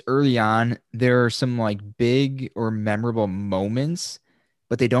 at least early on, there are some like big or memorable moments,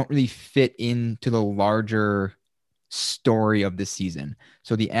 but they don't really fit into the larger story of the season.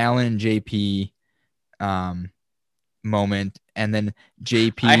 So the Alan and JP moment, and then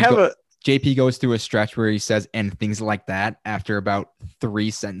JP goes through a stretch where he says and things like that after about 3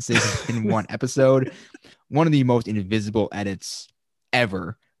 sentences in one episode. One of the most invisible edits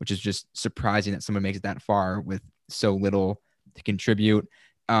ever, which is just surprising that someone makes it that far with so little to contribute.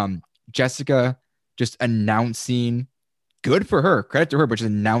 Jessica just announcing, good for her, credit to her, but just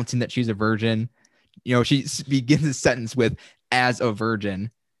announcing that she's a virgin. You know, she begins a sentence with "as a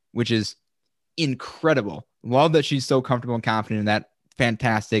virgin," which is incredible. Love that she's so comfortable and confident in that.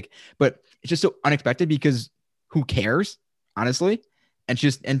 Fantastic. But it's just so unexpected because who cares, honestly? And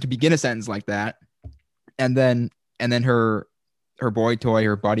to begin a sentence like that, and then her boy toy,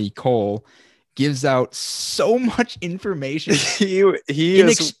 her buddy Cole, gives out so much information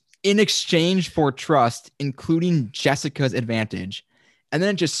in exchange for trust, including Jessica's advantage. And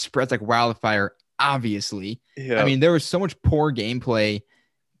then it just spreads like wildfire, obviously. Yeah. I mean, there was so much poor gameplay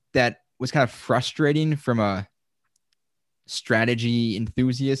that was kind of frustrating from a strategy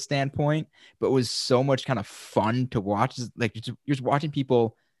enthusiast standpoint, but was so much kind of fun to watch. Like you're just watching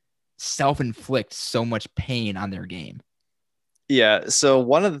people self-inflict so much pain on their game. Yeah. So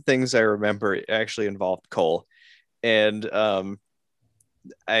one of the things I remember actually involved Cole, and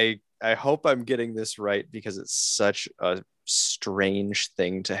I hope I'm getting this right because it's such a strange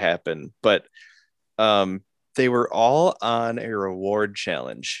thing to happen, but they were all on a reward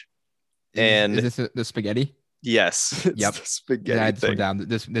challenge. And is this the spaghetti? Yes. Yep. Spaghetti I just wrote down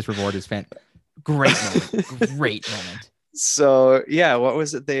this reward is great moment. Great moment. So yeah, what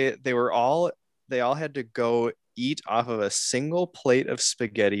was it? They all had to go eat off of a single plate of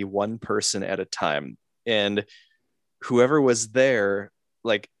spaghetti, one person at a time, and whoever was there,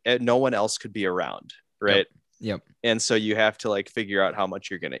 like no one else could be around, right? Yep. And so you have to like figure out how much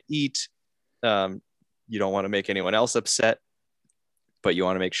you're gonna eat. You don't want to make anyone else upset. but you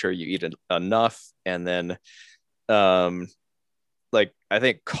want to make sure you eat enough. And then like I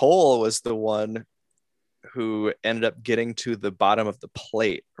think Cole was the one who ended up getting to the bottom of the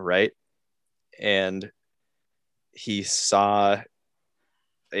plate, right? And he saw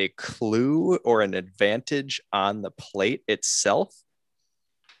a clue or an advantage on the plate itself.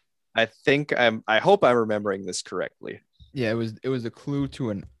 I hope I'm remembering this correctly. Yeah, it was a clue to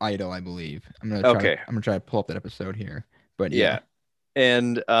an idol, I believe. I'm gonna try to pull up that episode here. But yeah.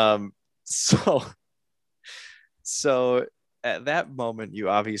 And so at that moment you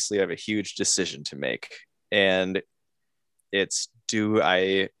obviously have a huge decision to make. And it's, do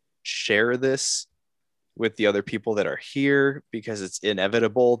I share this with the other people that are here because it's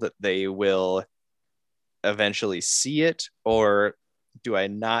inevitable that they will eventually see it, or do I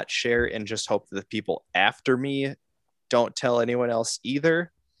not share and just hope that the people after me don't tell anyone else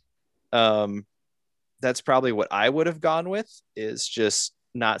either? That's probably what I would have gone with, is just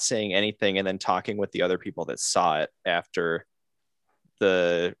not saying anything and then talking with the other people that saw it after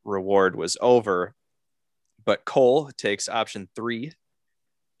the reward was over. But Cole takes option 3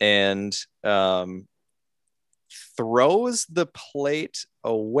 and throws the plate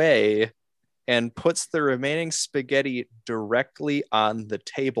away and puts the remaining spaghetti directly on the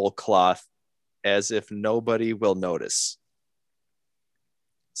tablecloth as if nobody will notice.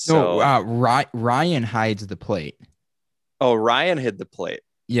 So Ryan hides the plate. Oh, Ryan hid the plate.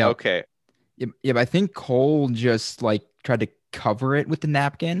 Yeah. Okay. Yeah, but I think Cole just like tried to cover it with the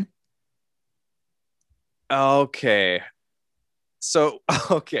napkin. Okay. So,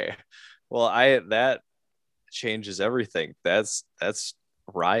 okay. Well, that changes everything. That's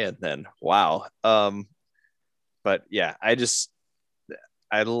Ryan then. Wow. But yeah,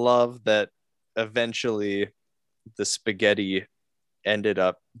 I love that eventually the spaghetti ended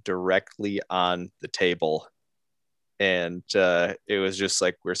up directly on the table. And it was just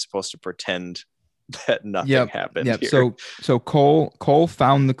like, we're supposed to pretend that nothing happened. Yep. Here. So Cole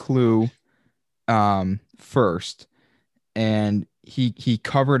found the clue first, and he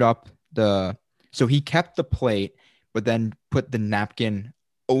covered up so he kept the plate, but then put the napkin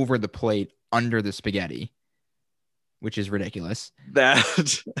over the plate under the spaghetti, which is ridiculous.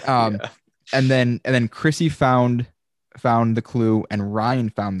 And then Chrissy found the clue, and Ryan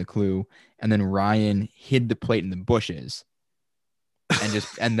found the clue, and then Ryan hid the plate in the bushes,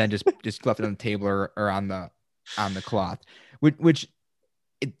 and then just left it on the table or on the cloth, which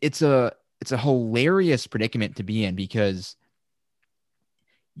it's a hilarious predicament to be in, because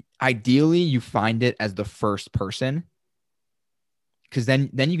ideally you find it as the first person, because then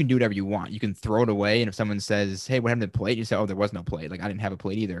you can do whatever you want. You can throw it away, and if someone says, "Hey, what happened to the plate?" you say, "Oh, there was no plate. Like, I didn't have a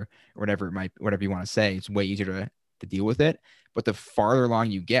plate either," or whatever you want to say. It's way easier to deal with it. But the farther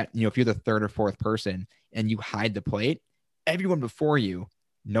along you get, if you're the third or fourth person and you hide the plate, everyone before you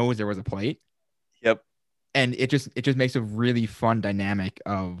knows there was a plate. Yep. And it just makes a really fun dynamic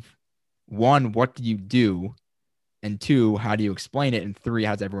of, one, what do you do? And 2, how do you explain it? And 3,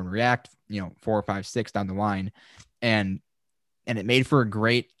 how does everyone react? 4, 5, 6 down the line. And it made for a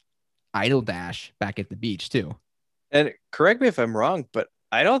great idol dash back at the beach too. And correct me if I'm wrong, but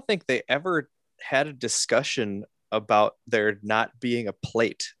I don't think they ever had a discussion about there not being a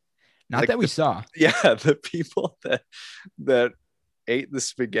plate. Not that we saw. Yeah, the people that ate the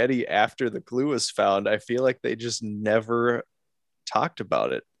spaghetti after the clue was found, I feel like they just never talked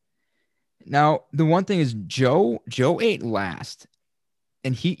about it. Now, the one thing is Joe ate last,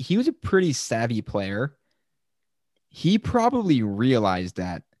 and he was a pretty savvy player. He probably realized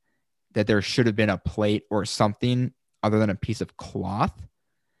that there should have been a plate or something other than a piece of cloth.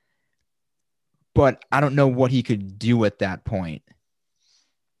 But I don't know what he could do at that point.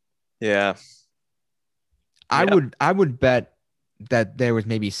 Yeah. I would bet that there was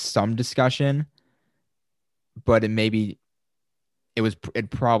maybe some discussion, but it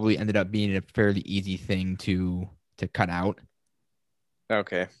probably ended up being a fairly easy thing to cut out.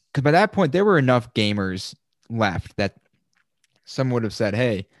 Okay. Because by that point, there were enough gamers left that someone would have said,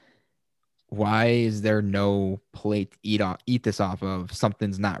 "Hey, why is there no plate to eat this off of?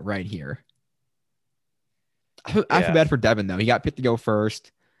 Something's not right here." I feel bad for Devin though. He got picked to go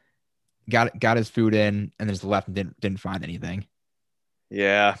first, got his food in, and then just left and didn't find anything.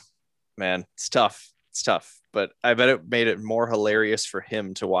 Yeah, man, it's tough. But I bet it made it more hilarious for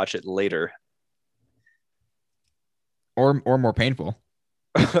him to watch it later, or more painful.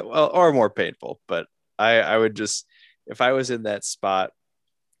 Well, or more painful. But I would just, if I was in that spot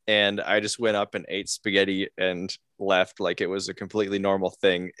and I just went up and ate spaghetti and left like it was a completely normal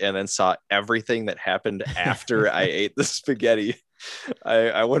thing, and then saw everything that happened after I ate the spaghetti,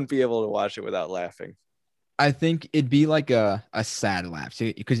 I wouldn't be able to watch it without laughing. I think it'd be like a sad laugh.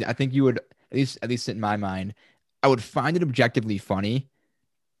 Because I think you would at least in my mind, I would find it objectively funny,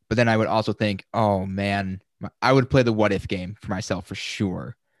 but then I would also think, oh man, I would play the what if game for myself for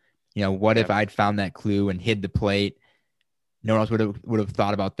sure. What Yeah. if I'd found that clue and hid the plate? No one else would have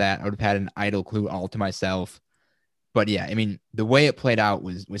thought about that. I would have had an idle clue all to myself. But yeah, I mean, the way it played out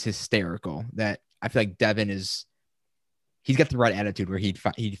was hysterical. That I feel like he's got the right attitude where he'd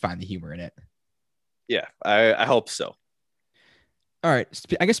find the humor in it. Yeah, I hope so. All right,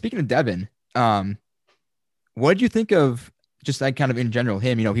 I guess speaking of Devin, what did you think of just like kind of in general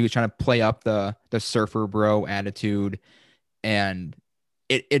him? He was trying to play up the surfer bro attitude, and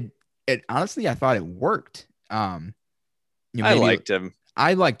it honestly I thought it worked. I Maybe liked him.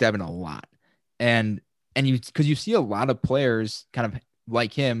 I like Devin a lot, and because you see a lot of players kind of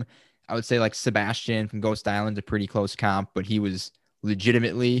like him. I would say like Sebastian from Ghost Island's a pretty close comp, but he was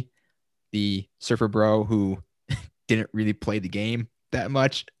legitimately the surfer bro who didn't really play the game that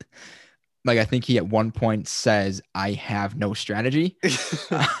much. Like I think he at one point says, "I have no strategy."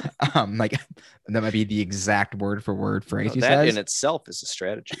 Like that might be the exact word for word phrase he that says. in itself is a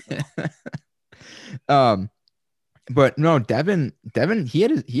strategy. But no, Devin, he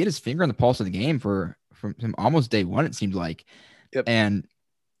had his finger on the pulse of the game from almost day one. It seemed like, Yep. And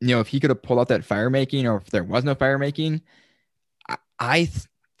if he could have pulled out that fire making, or if there was no fire making, I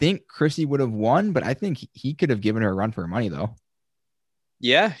think Chrissy would have won. But I think he could have given her a run for her money, though.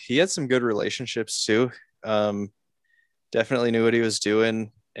 Yeah, he had some good relationships too. Definitely knew what he was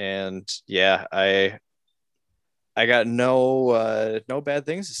doing, and yeah, I got no bad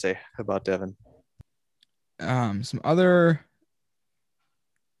things to say about Devin. Some other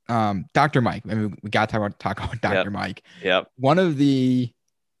Dr. Mike. I mean, we got to talk about Dr. Mike. Yep. One of the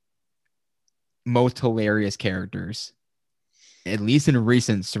most hilarious characters, at least in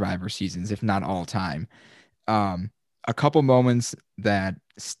recent Survivor seasons, if not all time. A couple moments that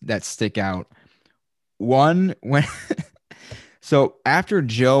stick out. One when so after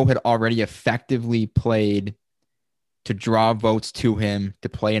Joe had already effectively played to draw votes to him to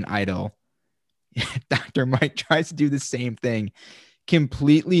play an idol, Dr. Mike tries to do the same thing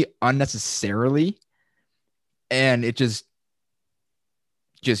completely unnecessarily, and it it's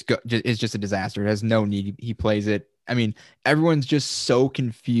just a disaster. It has no need. He plays it. I mean, everyone's just so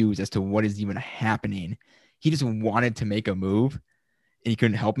confused as to what is even happening. He just wanted to make a move, and he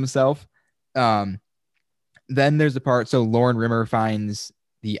couldn't help himself. Then there's the part. So Lauren Rimmer finds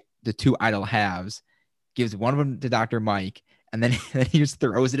the two idol halves, gives one of them to Dr. Mike, and then he just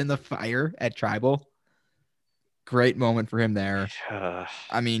throws it in the fire at Tribal. Great moment for him there.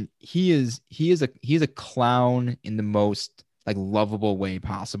 I mean, he is a clown in the most like lovable way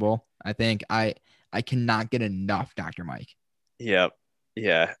possible. I think I cannot get enough Dr. Mike. Yep.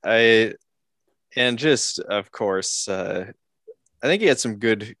 Yeah. And just of course, I think he had some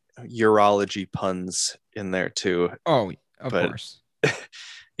good urology puns in there too. Oh, of course.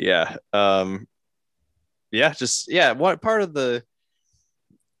 Yeah. What part of the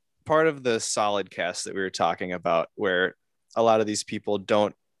solid cast that we were talking about, where a lot of these people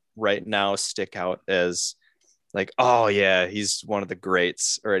don't right now stick out as like, oh yeah, he's one of the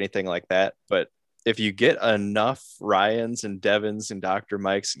greats or anything like that. But if you get enough Ryans and Devins and Dr.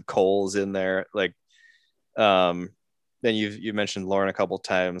 Mikes and Coles in there, like, then you mentioned Lauren a couple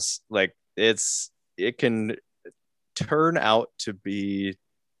times, like it can turn out to be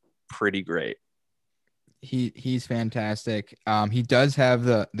pretty great. He's fantastic. He does have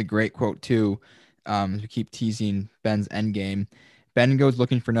the great quote too. We keep teasing Ben's end game. Ben goes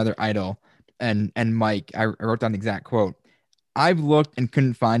looking for another idol, and Mike, I wrote down the exact quote. I've looked and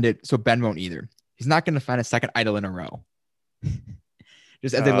couldn't find it, so Ben won't either. He's not going to find a second idol in a row.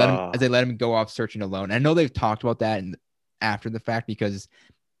 Just as they let him go off searching alone. And I know they've talked about that after the fact, because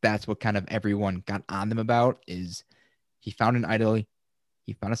that's what kind of everyone got on them about, is he found an idol.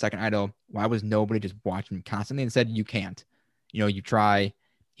 He found a second idol. Why was nobody just watching him constantly and said, you can't, you try,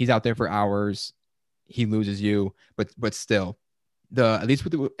 he's out there for hours. He loses you, but still at least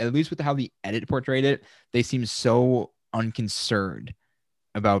with how the edit portrayed it, they seem so unconcerned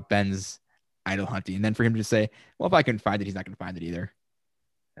about Ben's idol hunting. And then for him to say, well, if I couldn't find it, he's not going to find it either.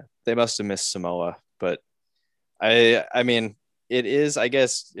 They must have missed Samoa, but I mean, it is, I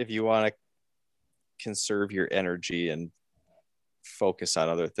guess, if you want to conserve your energy and focus on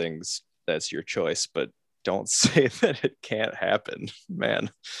other things, that's your choice, but don't say that it can't happen,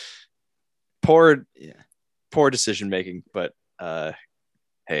 man. Poor decision making, but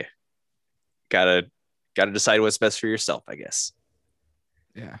hey, gotta decide what's best for yourself, I guess.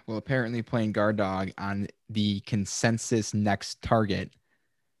 Yeah, well, apparently playing guard dog on the consensus next target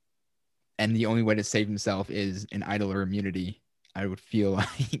and the only way to save himself is an idol or immunity, I would feel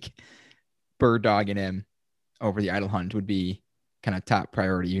like bird dogging him over the idol hunt would be kind of top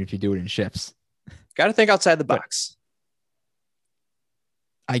priority, even if you do it in shifts. Got to think outside the box.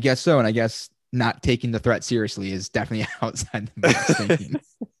 I guess so. And I guess not taking the threat seriously is definitely outside the box thinking.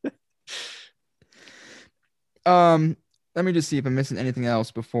 Let me just see if I'm missing anything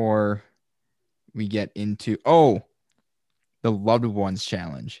else before we get into the Loved Ones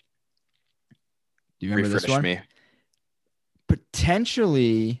challenge. Do you remember this one? Me.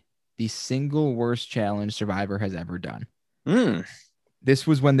 Potentially the single worst challenge Survivor has ever done. This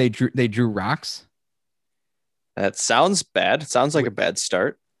was when they drew rocks. That sounds bad. It sounds like a bad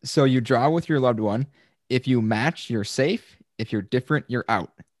start. So you draw with your loved one. If you match, you're safe. If you're different, you're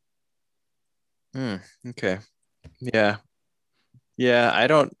out. Okay. Yeah. I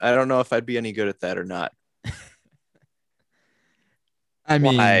don't know if I'd be any good at that or not. I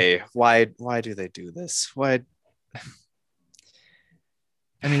mean, why do they do this? Why?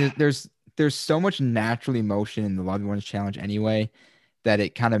 I mean, there's so much natural emotion in the Loved Ones challenge anyway, that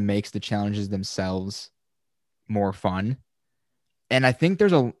it kind of makes the challenges themselves more fun. And I think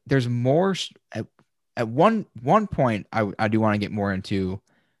there's more at one point. I do want to get more into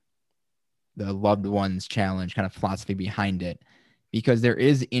the Loved Ones challenge kind of philosophy behind it, because there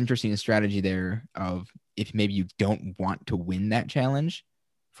is interesting strategy there of if maybe you don't want to win that challenge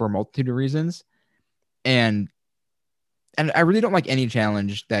for a multitude of reasons. And I really don't like any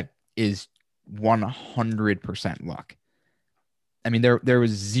challenge that is 100% luck. I mean, there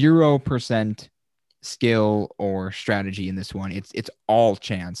was 0% skill or strategy in this one. It's all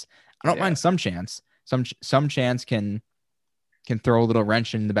chance. I don't mind some chance. Some chance can throw a little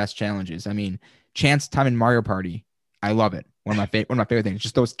wrench in the best challenges. I mean, chance time in Mario Party, I love it. One of my favorite things.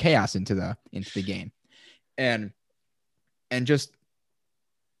 Just throws chaos into the game, and just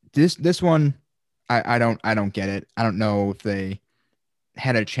this one, I don't get it. I don't know if they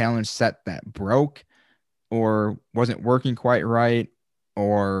had a challenge set that broke or wasn't working quite right,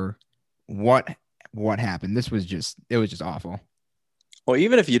 or what happened. It was just awful. Well,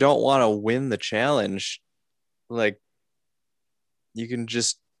 even if you don't want to win the challenge, like, you can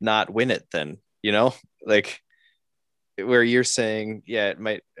just not win it then, like where you're saying, it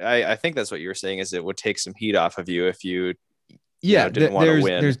might, I think that's what you're saying, is it would take some heat off of you if you didn't want to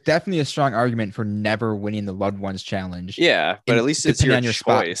win. There's definitely a strong argument for never winning the Loved Ones challenge. Yeah, but at least it's your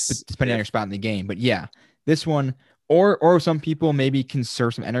choice. Depending on your spot in the game. But yeah, this one, or some people maybe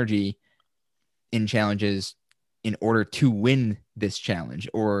conserve some energy in challenges in order to win this challenge,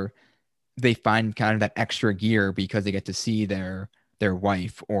 or they find kind of that extra gear because they get to see their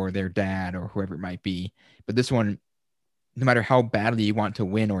wife or their dad or whoever it might be. But this one, no matter how badly you want to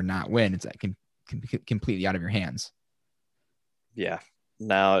win or not win, it's completely out of your hands. Yeah.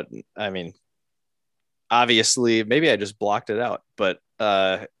 Now, I mean, obviously, maybe I just blocked it out, but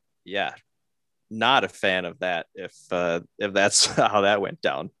not a fan of that if that's how that went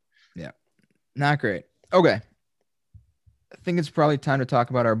down. Yeah, not great. Okay, I think it's probably time to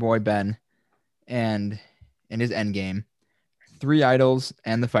talk about our boy Ben and his end game. 3 idols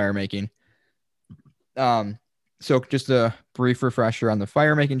and the fire making. So just a brief refresher on the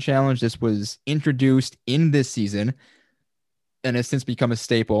fire making challenge. This was introduced in this season and has since become a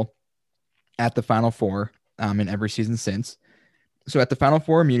staple at the Final Four in every season since. So at the Final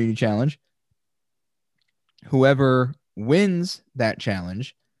Four immunity challenge, whoever wins that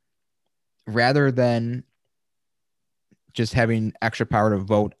challenge, rather than just having extra power to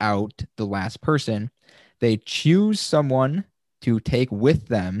vote out the last person, they choose someone to take with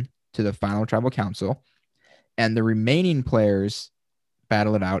them to the final tribal council, and the remaining players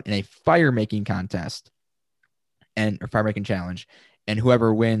battle it out in a fire making contest or fire making challenge, and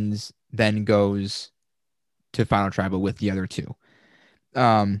whoever wins then goes to final tribal with the other 2.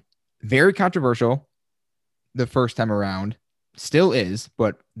 Very controversial the first time around, still is,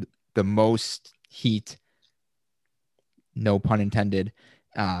 but the most heat, no pun intended,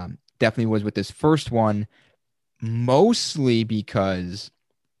 definitely was with this first one, mostly because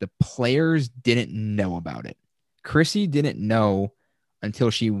the players didn't know about it. Chrissy didn't know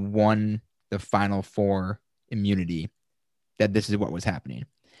until she won the Final Four immunity that this is what was happening.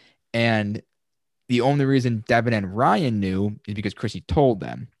 And the only reason Devin and Ryan knew is because Chrissy told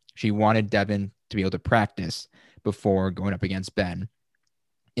them. She wanted Devin to be able to practice before going up against Ben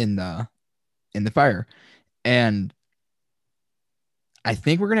in the fire. And I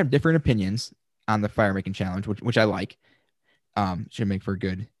think we're going to have different opinions on the fire making challenge, which I like. Should make for a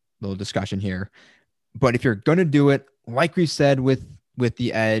good little discussion here. But if you're going to do it, like we said, with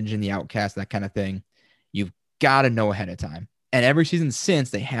the Edge and the Outcast, that kind of thing, you've got to know ahead of time. And every season since,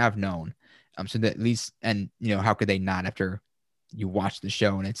 they have known. So that at least, and how could they not after you watch the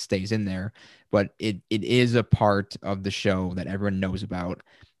show and it stays in there? But it is a part of the show that everyone knows about.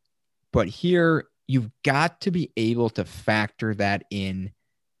 But here you've got to be able to factor that in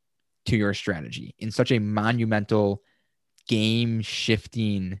to your strategy in such a monumental game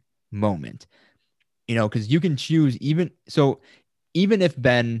shifting moment. Because you can choose even if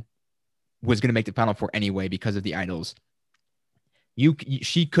Ben was going to make the Final Four anyway because of the idols,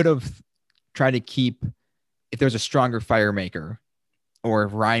 she could have tried to keep, if there's a stronger fire maker or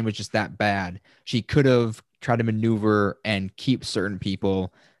if Ryan was just that bad, she could have tried to maneuver and keep certain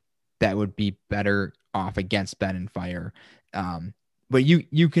people that would be better off against Ben and fire. But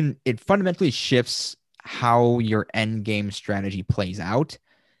it fundamentally shifts how your end game strategy plays out.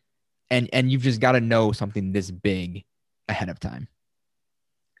 And you've just got to know something this big ahead of time.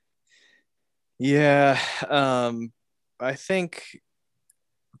 Yeah. I think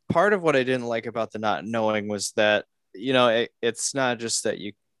part of what I didn't like about the not knowing was that, it's not just that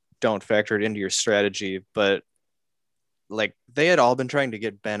you don't factor it into your strategy, but like they had all been trying to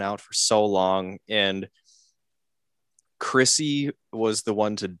get Ben out for so long, and Chrissy was the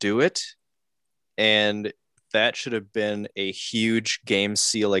one to do it. And that should have been a huge game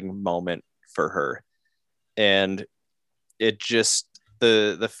sealing moment for her. And it just,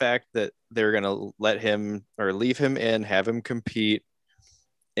 the fact that they're going to let him or leave him in, have him compete,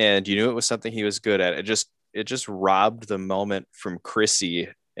 and you knew it was something he was good at, it just robbed the moment from Chrissy.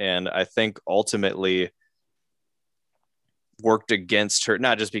 And I think ultimately worked against her,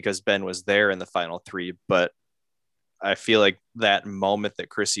 not just because Ben was there in the final three, but I feel like that moment that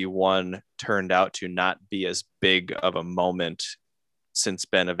Chrissy won turned out to not be as big of a moment, since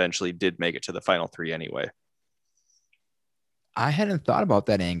Ben eventually did make it to the final three anyway. I hadn't thought about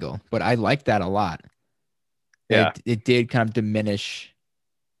that angle, but I like that a lot. Yeah. It did kind of diminish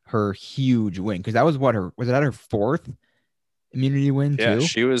her huge win, because that was was that her fourth immunity win too?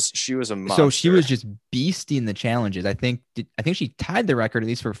 Yeah, she was a monster. So she was just beasting the challenges. I think she tied the record, at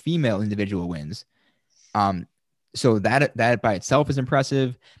least for female individual wins. So that by itself is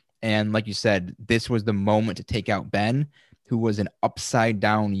impressive. And like you said, this was the moment to take out Ben, who was an upside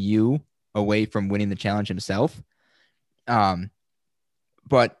down U away from winning the challenge himself. But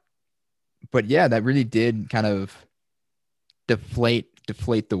yeah, that really did kind of deflate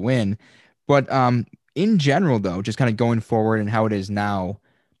the win. But in general, though, just kind of going forward and how it is now,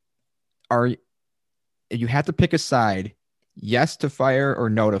 you have to pick a side, yes to fire or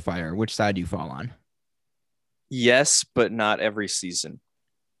no to fire. Which side do you fall on? Yes, but not every season.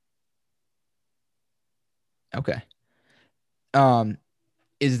 Okay.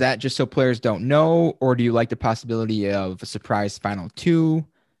 Is that just so players don't know, or do you like the possibility of a surprise final two?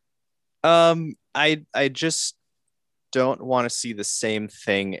 I just don't want to see the same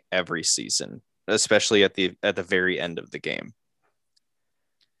thing every season, especially at the very end of the game.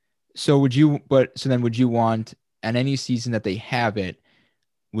 So would you want, on any season that they have it,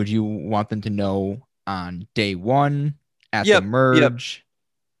 would you want them to know on day one at the merge?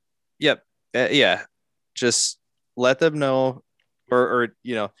 Yep. Yeah. Just let them know, or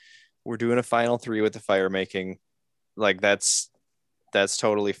we're doing a final three with the fire making. Like that's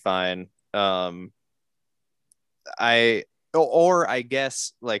totally fine. I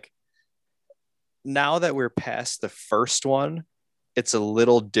guess, like, now that we're past the first one, it's a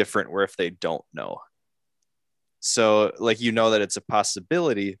little different where if they don't know. So like, that it's a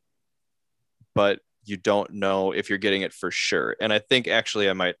possibility, but you don't know if you're getting it for sure. And I think actually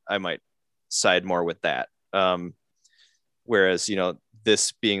I might side more with that. Whereas,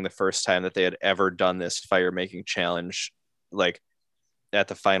 this being the first time that they had ever done this fire making challenge, like at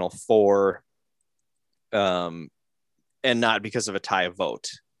the final four, and not because of a tie vote.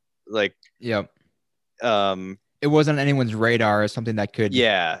 Like, yep. It wasn't on anyone's radar as something that could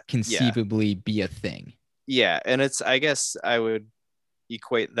conceivably be a thing. Yeah. And I guess I would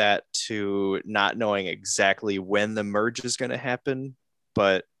equate that to not knowing exactly when the merge is going to happen,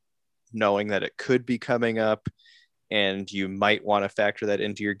 but knowing that it could be coming up, and you might want to factor that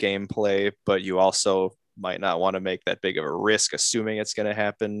into your gameplay, but you also might not want to make that big of a risk assuming it's going to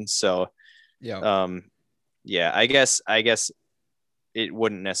happen. So I guess it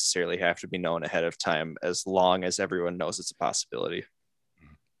wouldn't necessarily have to be known ahead of time, as long as everyone knows it's a possibility.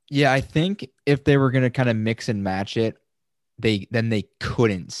 Yeah, I think if they were going to kind of mix and match it, they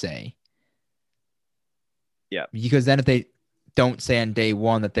couldn't say. Yeah. Because then if they don't say on day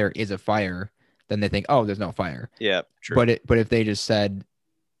one that there is a fire, then they think, oh, there's no fire. Yeah, true. But if they just said,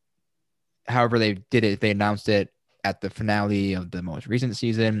 however they did it, if they announced it at the finale of the most recent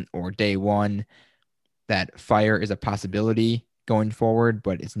season or day one, that fire is a possibility going forward,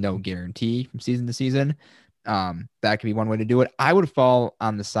 but it's no guarantee from season to season. That could be one way to do it. I would fall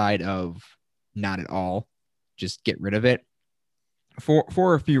on the side of not at all, just get rid of it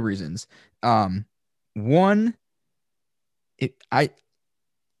for a few reasons. One, it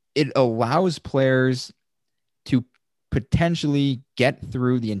allows players to potentially get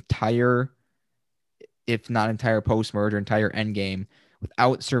through the entire, if not entire post merge or entire end game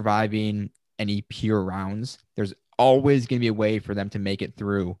without surviving any pure rounds. There's always going to be a way for them to make it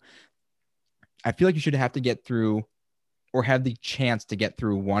through. I feel like you should have to get through or have the chance to get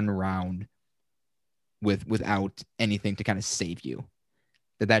through one round without anything to kind of save you.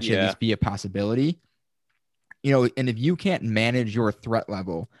 That should at least be a possibility. And if you can't manage your threat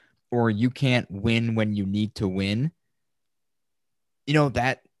level or you can't win when you need to win,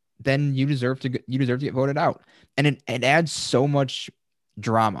 that then you deserve to get voted out. And it adds so much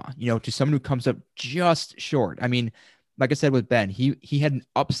drama, to someone who comes up just short. I mean, like I said with Ben, he had an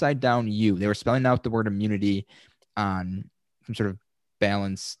upside down U. They were spelling out the word immunity on some sort of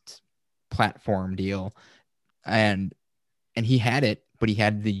balanced platform deal. And he had it, but he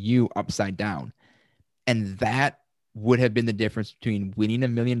had the U upside down. And that would have been the difference between winning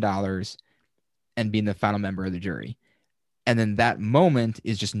 $1 million and being the final member of the jury. And then that moment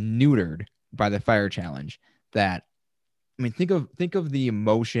is just neutered by the fire challenge. That, I mean, think of the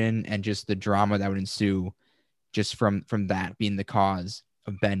emotion and just the drama that would ensue just from that being the cause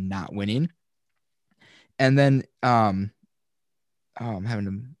of Ben not winning. And then I'm having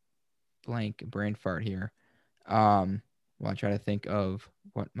a blank brain fart here. While I try to think of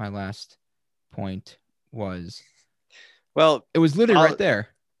what my last point was. Well, it was literally right there.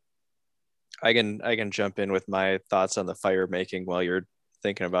 I can jump in with my thoughts on the fire making while you're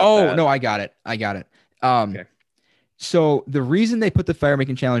thinking about that. No, I got it. Okay. So the reason they put the fire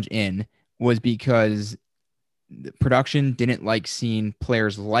making challenge in was because the production didn't like seeing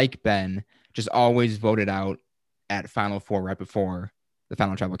players like Ben just always voted out at Final Four right before the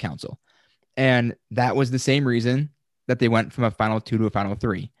Final Tribal Council. And that was the same reason that they went from a Final 2 to a Final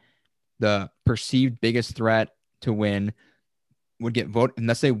 3. The perceived biggest threat to win would get voted,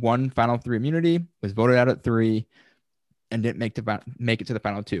 unless they won Final 3 immunity, was voted out at 3, and didn't make it to the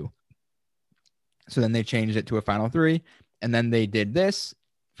Final 2. So then they changed it to a Final 3, and then they did this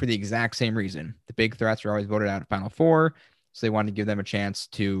for the exact same reason. The big threats were always voted out at Final 4, so they wanted to give them a chance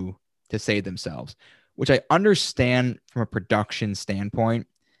to save themselves, which I understand from a production standpoint,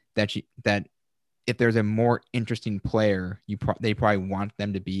 that if there's a more interesting player, they probably want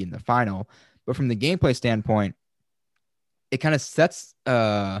them to be in the final. But from the gameplay standpoint, it kind of sets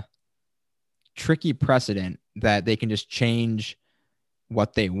a tricky precedent that they can just change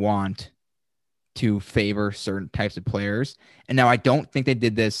what they want to favor certain types of players. And now I don't think they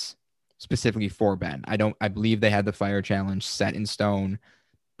did this specifically for Ben. I believe they had the fire challenge set in stone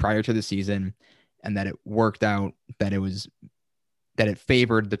prior to the season, and that it worked out, that it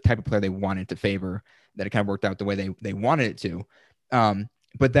favored the type of player they wanted to favor, that it kind of worked out the way they wanted it to.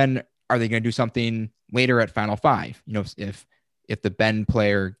 But then are they going to do something later at Final 5? If the Ben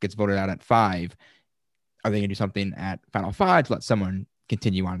player gets voted out at 5, are they going to do something at Final 5 to let someone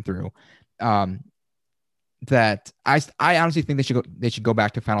continue on through? That I honestly think they should go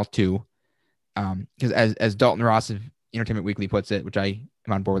back to Final 2. Because as Dalton Ross of Entertainment Weekly puts it, which I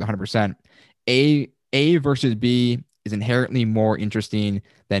am on board with 100%, A versus B is inherently more interesting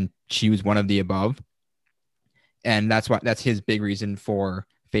than choose one of the above. And that's his big reason for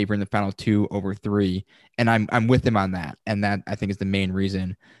favoring the Final 2 over 3. And I'm with him on that. And that, I think, is the main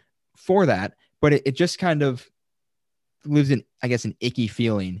reason for that. But it just kind of lives in, I guess, an icky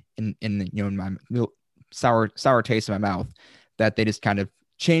feeling in my sour taste in my mouth, that they just kind of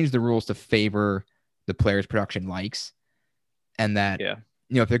change the rules to favor the players production likes. And that,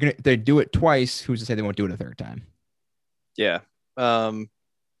 if they do it twice, who's to say they won't do it a third time? Yeah. That's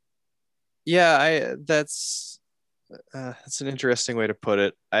an interesting way to put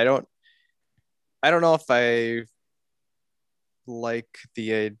it. I don't know if I like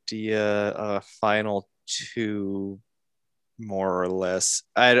the idea of Final 2 more or less.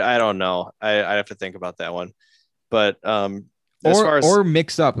 I don't know. I have to think about that one. But or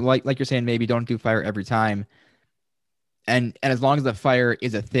mix up, like you're saying, maybe don't do fire every time. And as long as the fire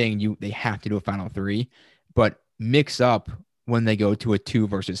is a thing, they have to do a Final 3, but mix up when they go to a 2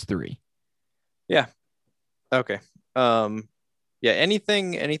 versus 3. Yeah. Okay.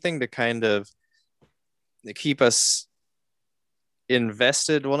 Anything to kind of keep us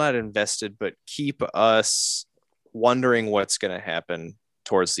invested. Well, not invested, but keep us wondering what's going to happen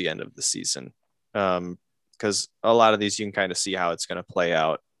towards the end of the season. Because a lot of these you can kind of see how it's going to play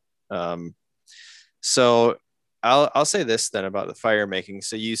out. So I'll say this then about the fire making.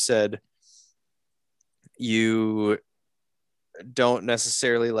 So you said you don't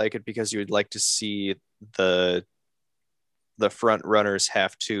necessarily like it because you would like to see the front runners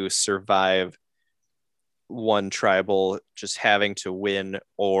have to survive one tribal just having to win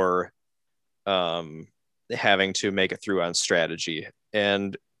or um, having to make it through on strategy.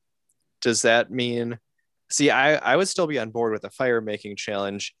 And does that mean, see, I would still be on board with a fire making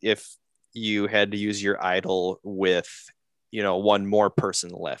challenge if you had to use your idol with, one more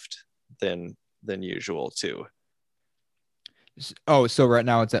person left than usual too. Oh, so right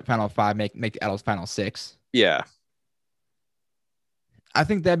now it's at final 5. Make the idols final 6. Yeah. I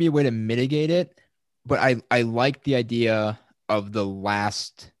think that'd be a way to mitigate it, but I like the idea of the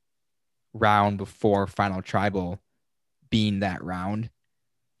last round before final tribal being that round,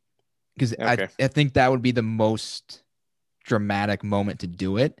 because Okay. I think that would be the most dramatic moment to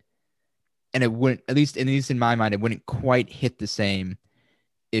do it, and it wouldn't, at least in my mind, it wouldn't quite hit the same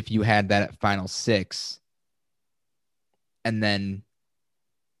if you had that at final 6, and then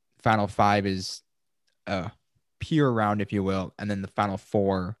final 5 is a pure round, if you will, and then the final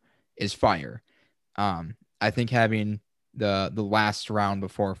 4 is fire. I think having the last round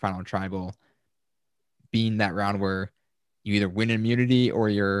before final tribal being that round where you either win immunity or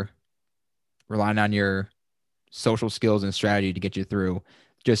you're relying on your social skills and strategy to get you through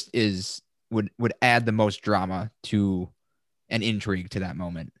just would add the most drama to and intrigue to that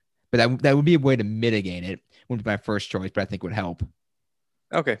moment. But that would be a way to mitigate it. Wouldn't be my first choice, but I think would help.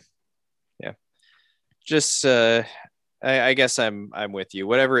 Okay. Yeah. Just I guess I'm with you.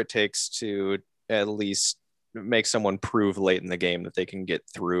 Whatever it takes to at least make someone prove late in the game that they can get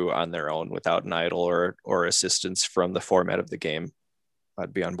through on their own without an idol or assistance from the format of the game,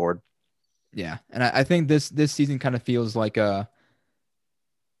 I'd be on board. Yeah, and I think this season kind of feels like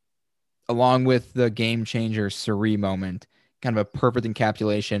along with the game changer Suri moment, kind of a perfect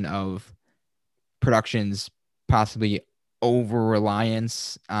encapsulation of production's possibly over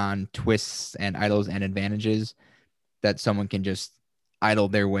reliance on twists and idols and advantages that someone can just idle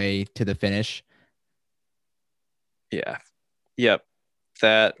their way to the finish. Yeah. Yep.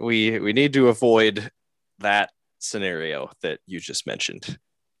 That we need to avoid that scenario that you just mentioned.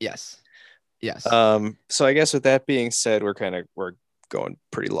 Yes. Yes. So I guess with that being said, we're going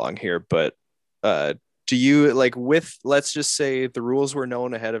pretty long here, but do you like with, let's just say the rules were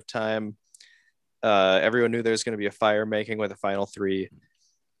known ahead of time. Everyone knew there was going to be a fire making with a final 3.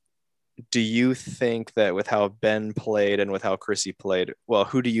 Do you think that with how Ben played and with how Chrissy played, well,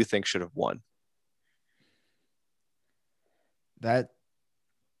 who do you think should have won?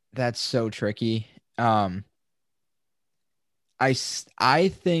 That's so tricky. I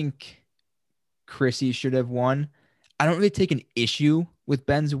think Chrissy should have won. I don't really take an issue with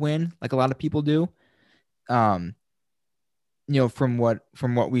Ben's win like a lot of people do. Um, from what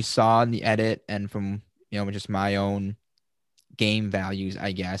we saw in the edit and from just my own game values,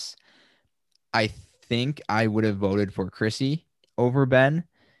 I guess I think I would have voted for Chrissy over Ben.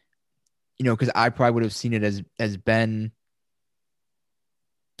 Because I probably would have seen it as Ben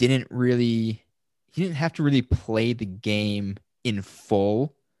didn't really he didn't have to really play the game in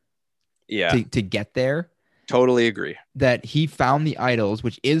full Yeah, to get there. totally agree. That he found the idols,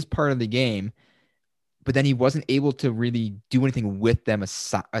 which is part of the game, but then he wasn't able to really do anything with them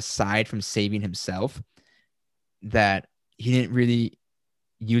aside from saving himself. That he didn't really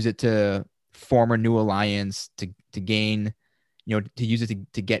use it to form a new alliance to gain, to use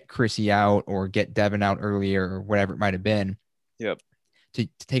it to get Chrissy out or get Devin out earlier or whatever it might have been. Yep. To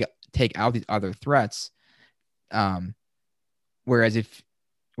take out these other threats. Whereas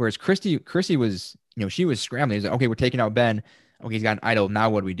Chrissy was, she was scrambling. He's like, okay, we're taking out Ben. Okay, he's got an idol. Now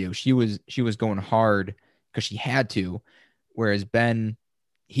what do we do? She was going hard because she had to. Whereas Ben,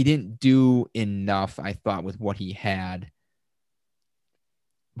 he didn't do enough, I thought, with what he had.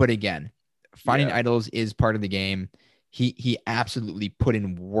 But again, finding idols is part of the game. He absolutely put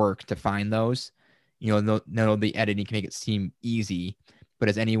in work to find those. No, the editing can make it seem easy, but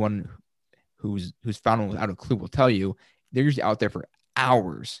as anyone who's found one without a clue will tell you, they're usually out there for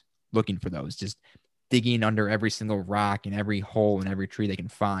hours looking for those, just digging under every single rock and every hole and every tree they can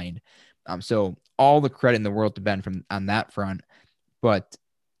find. So all the credit in the world to Ben from on that front. But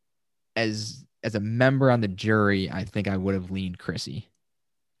as a member on the jury, I think I would have leaned Chrissy.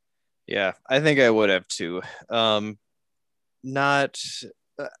 Yeah, I think I would have too. Not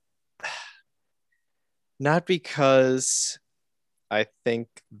not because I think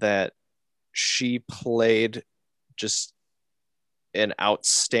that she played just an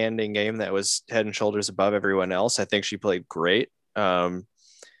outstanding game that was head and shoulders above everyone else. I think she played great. I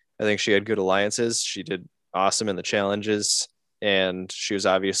think she had good alliances. She did awesome in the challenges, and she was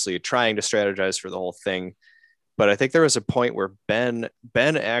obviously trying to strategize for the whole thing. But I think there was a point where Ben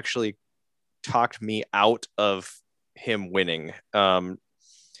actually talked me out of him winning. And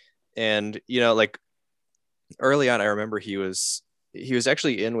like early on, I remember he was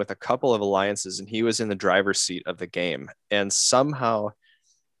actually in with a couple of alliances, and he was in the driver's seat of the game, and somehow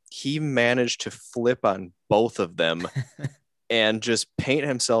he managed to flip on both of them and just paint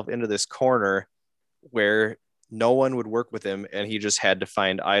himself into this corner where no one would work with him, and he just had to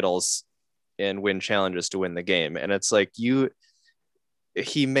find idols and win challenges to win the game. And it's like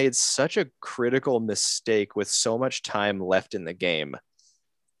he made such a critical mistake with so much time left in the game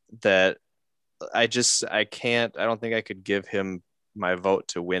that I don't think I could give him my vote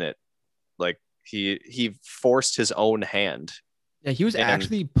to win it. Like he forced his own hand. Yeah, he was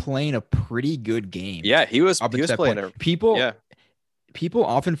actually playing a pretty good game. Yeah, he was playing people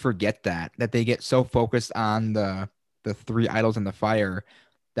often forget that they get so focused on the three idols in the fire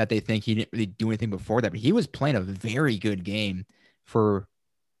that they think he didn't really do anything before that. But he was playing a very good game for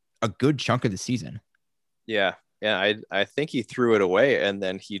a good chunk of the season. Yeah. Yeah. I think he threw it away, and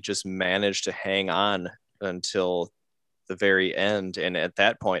then he just managed to hang on until the very end. And at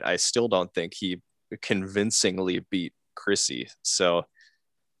that point, I still don't think he convincingly beat Chrissy. So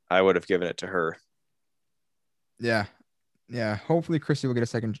I would have given it to her. Yeah. Yeah. Hopefully Chrissy will get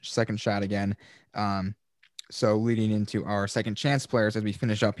a second shot again. So leading into our second chance players as we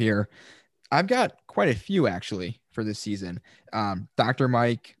finish up here, I've got quite a few actually for this season. Dr.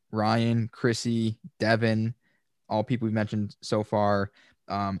 Mike, Ryan, Chrissy, Devin, all people we've mentioned so far.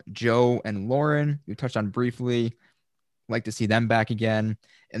 Joe and Lauren, we touched on briefly. Like to see them back again.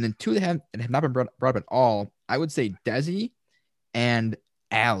 And then two that have not been brought up at all, I would say Desi and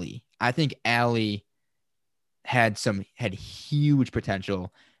Allie. I think Allie had huge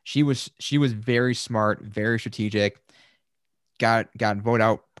potential. She was very smart, very strategic. Got voted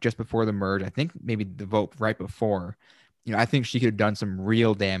out just before the merge. I think maybe the vote right before. I think she could have done some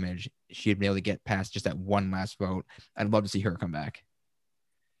real damage. She'd been able to get past just that one last vote. I'd love to see her come back.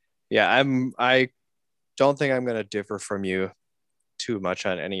 Yeah, I don't think I'm going to differ from you too much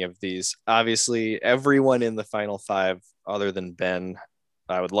on any of these. Obviously, everyone in the final five other than Ben,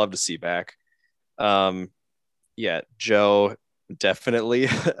 I would love to see back. Yeah, Joe, definitely.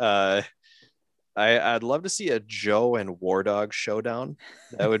 I'd love to see a Joe and War Dog showdown.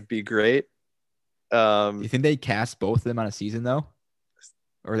 That would be great. You think they cast both of them on a season though?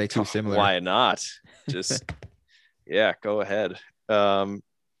 Or are they too similar? Why not? Just yeah, go ahead.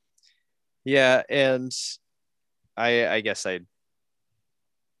 Yeah, and I guess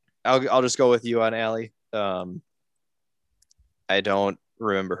I'll just go with you on Allie. I don't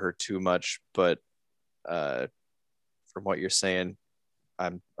remember her too much, but from what you're saying,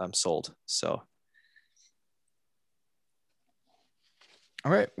 I'm sold. So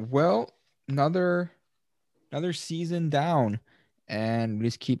all right. Well, another season down, and we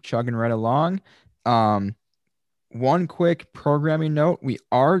just keep chugging right along. One quick programming note: we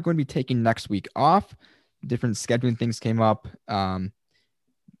are going to be taking next week off. Different scheduling things came up.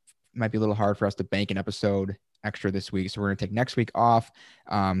 Might be a little hard for us to bank an episode extra this week, so we're going to take next week off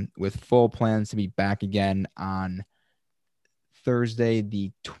with full plans to be back again on Thursday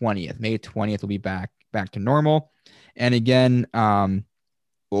the 20th. May 20th we'll be back to normal. And again,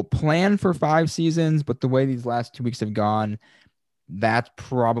 we'll plan for 5 seasons, but the way these last 2 weeks have gone, that's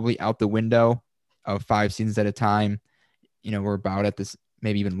probably out the window of 5 seasons at a time. We're about at this,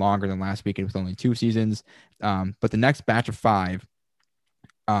 maybe even longer than last weekend with only 2 seasons. But the next batch of 5,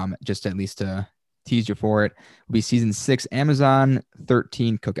 just at least to tease you for it, will be season 6 Amazon,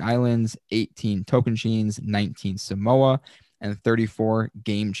 13 Cook Islands, 18 Tocantins, 19 Samoa, and 34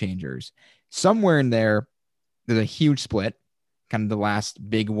 Game Changers. Somewhere in there, there's a huge split, kind of the last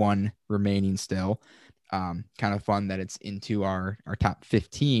big one remaining still. Kind of fun that it's into our top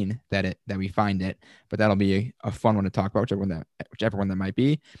 15 that we find it, but that'll be a fun one to talk about, whichever one that might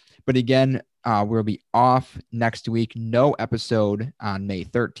be. But again, we'll be off next week. No episode on May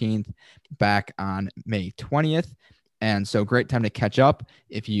 13th, back on May 20th. And so great time to catch up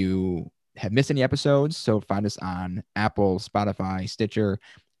if you have missed any episodes. So find us on Apple, Spotify, Stitcher,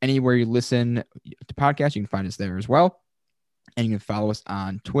 anywhere you listen to podcasts, you can find us there as well. And you can follow us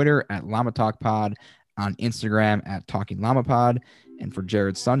on Twitter at Llama Talk Pod, on Instagram at Talking Llama Pod. And for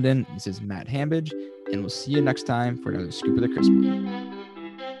Jared Sundin, this is Matt Hambidge, and we'll see you next time for another Scoop of the Crispy.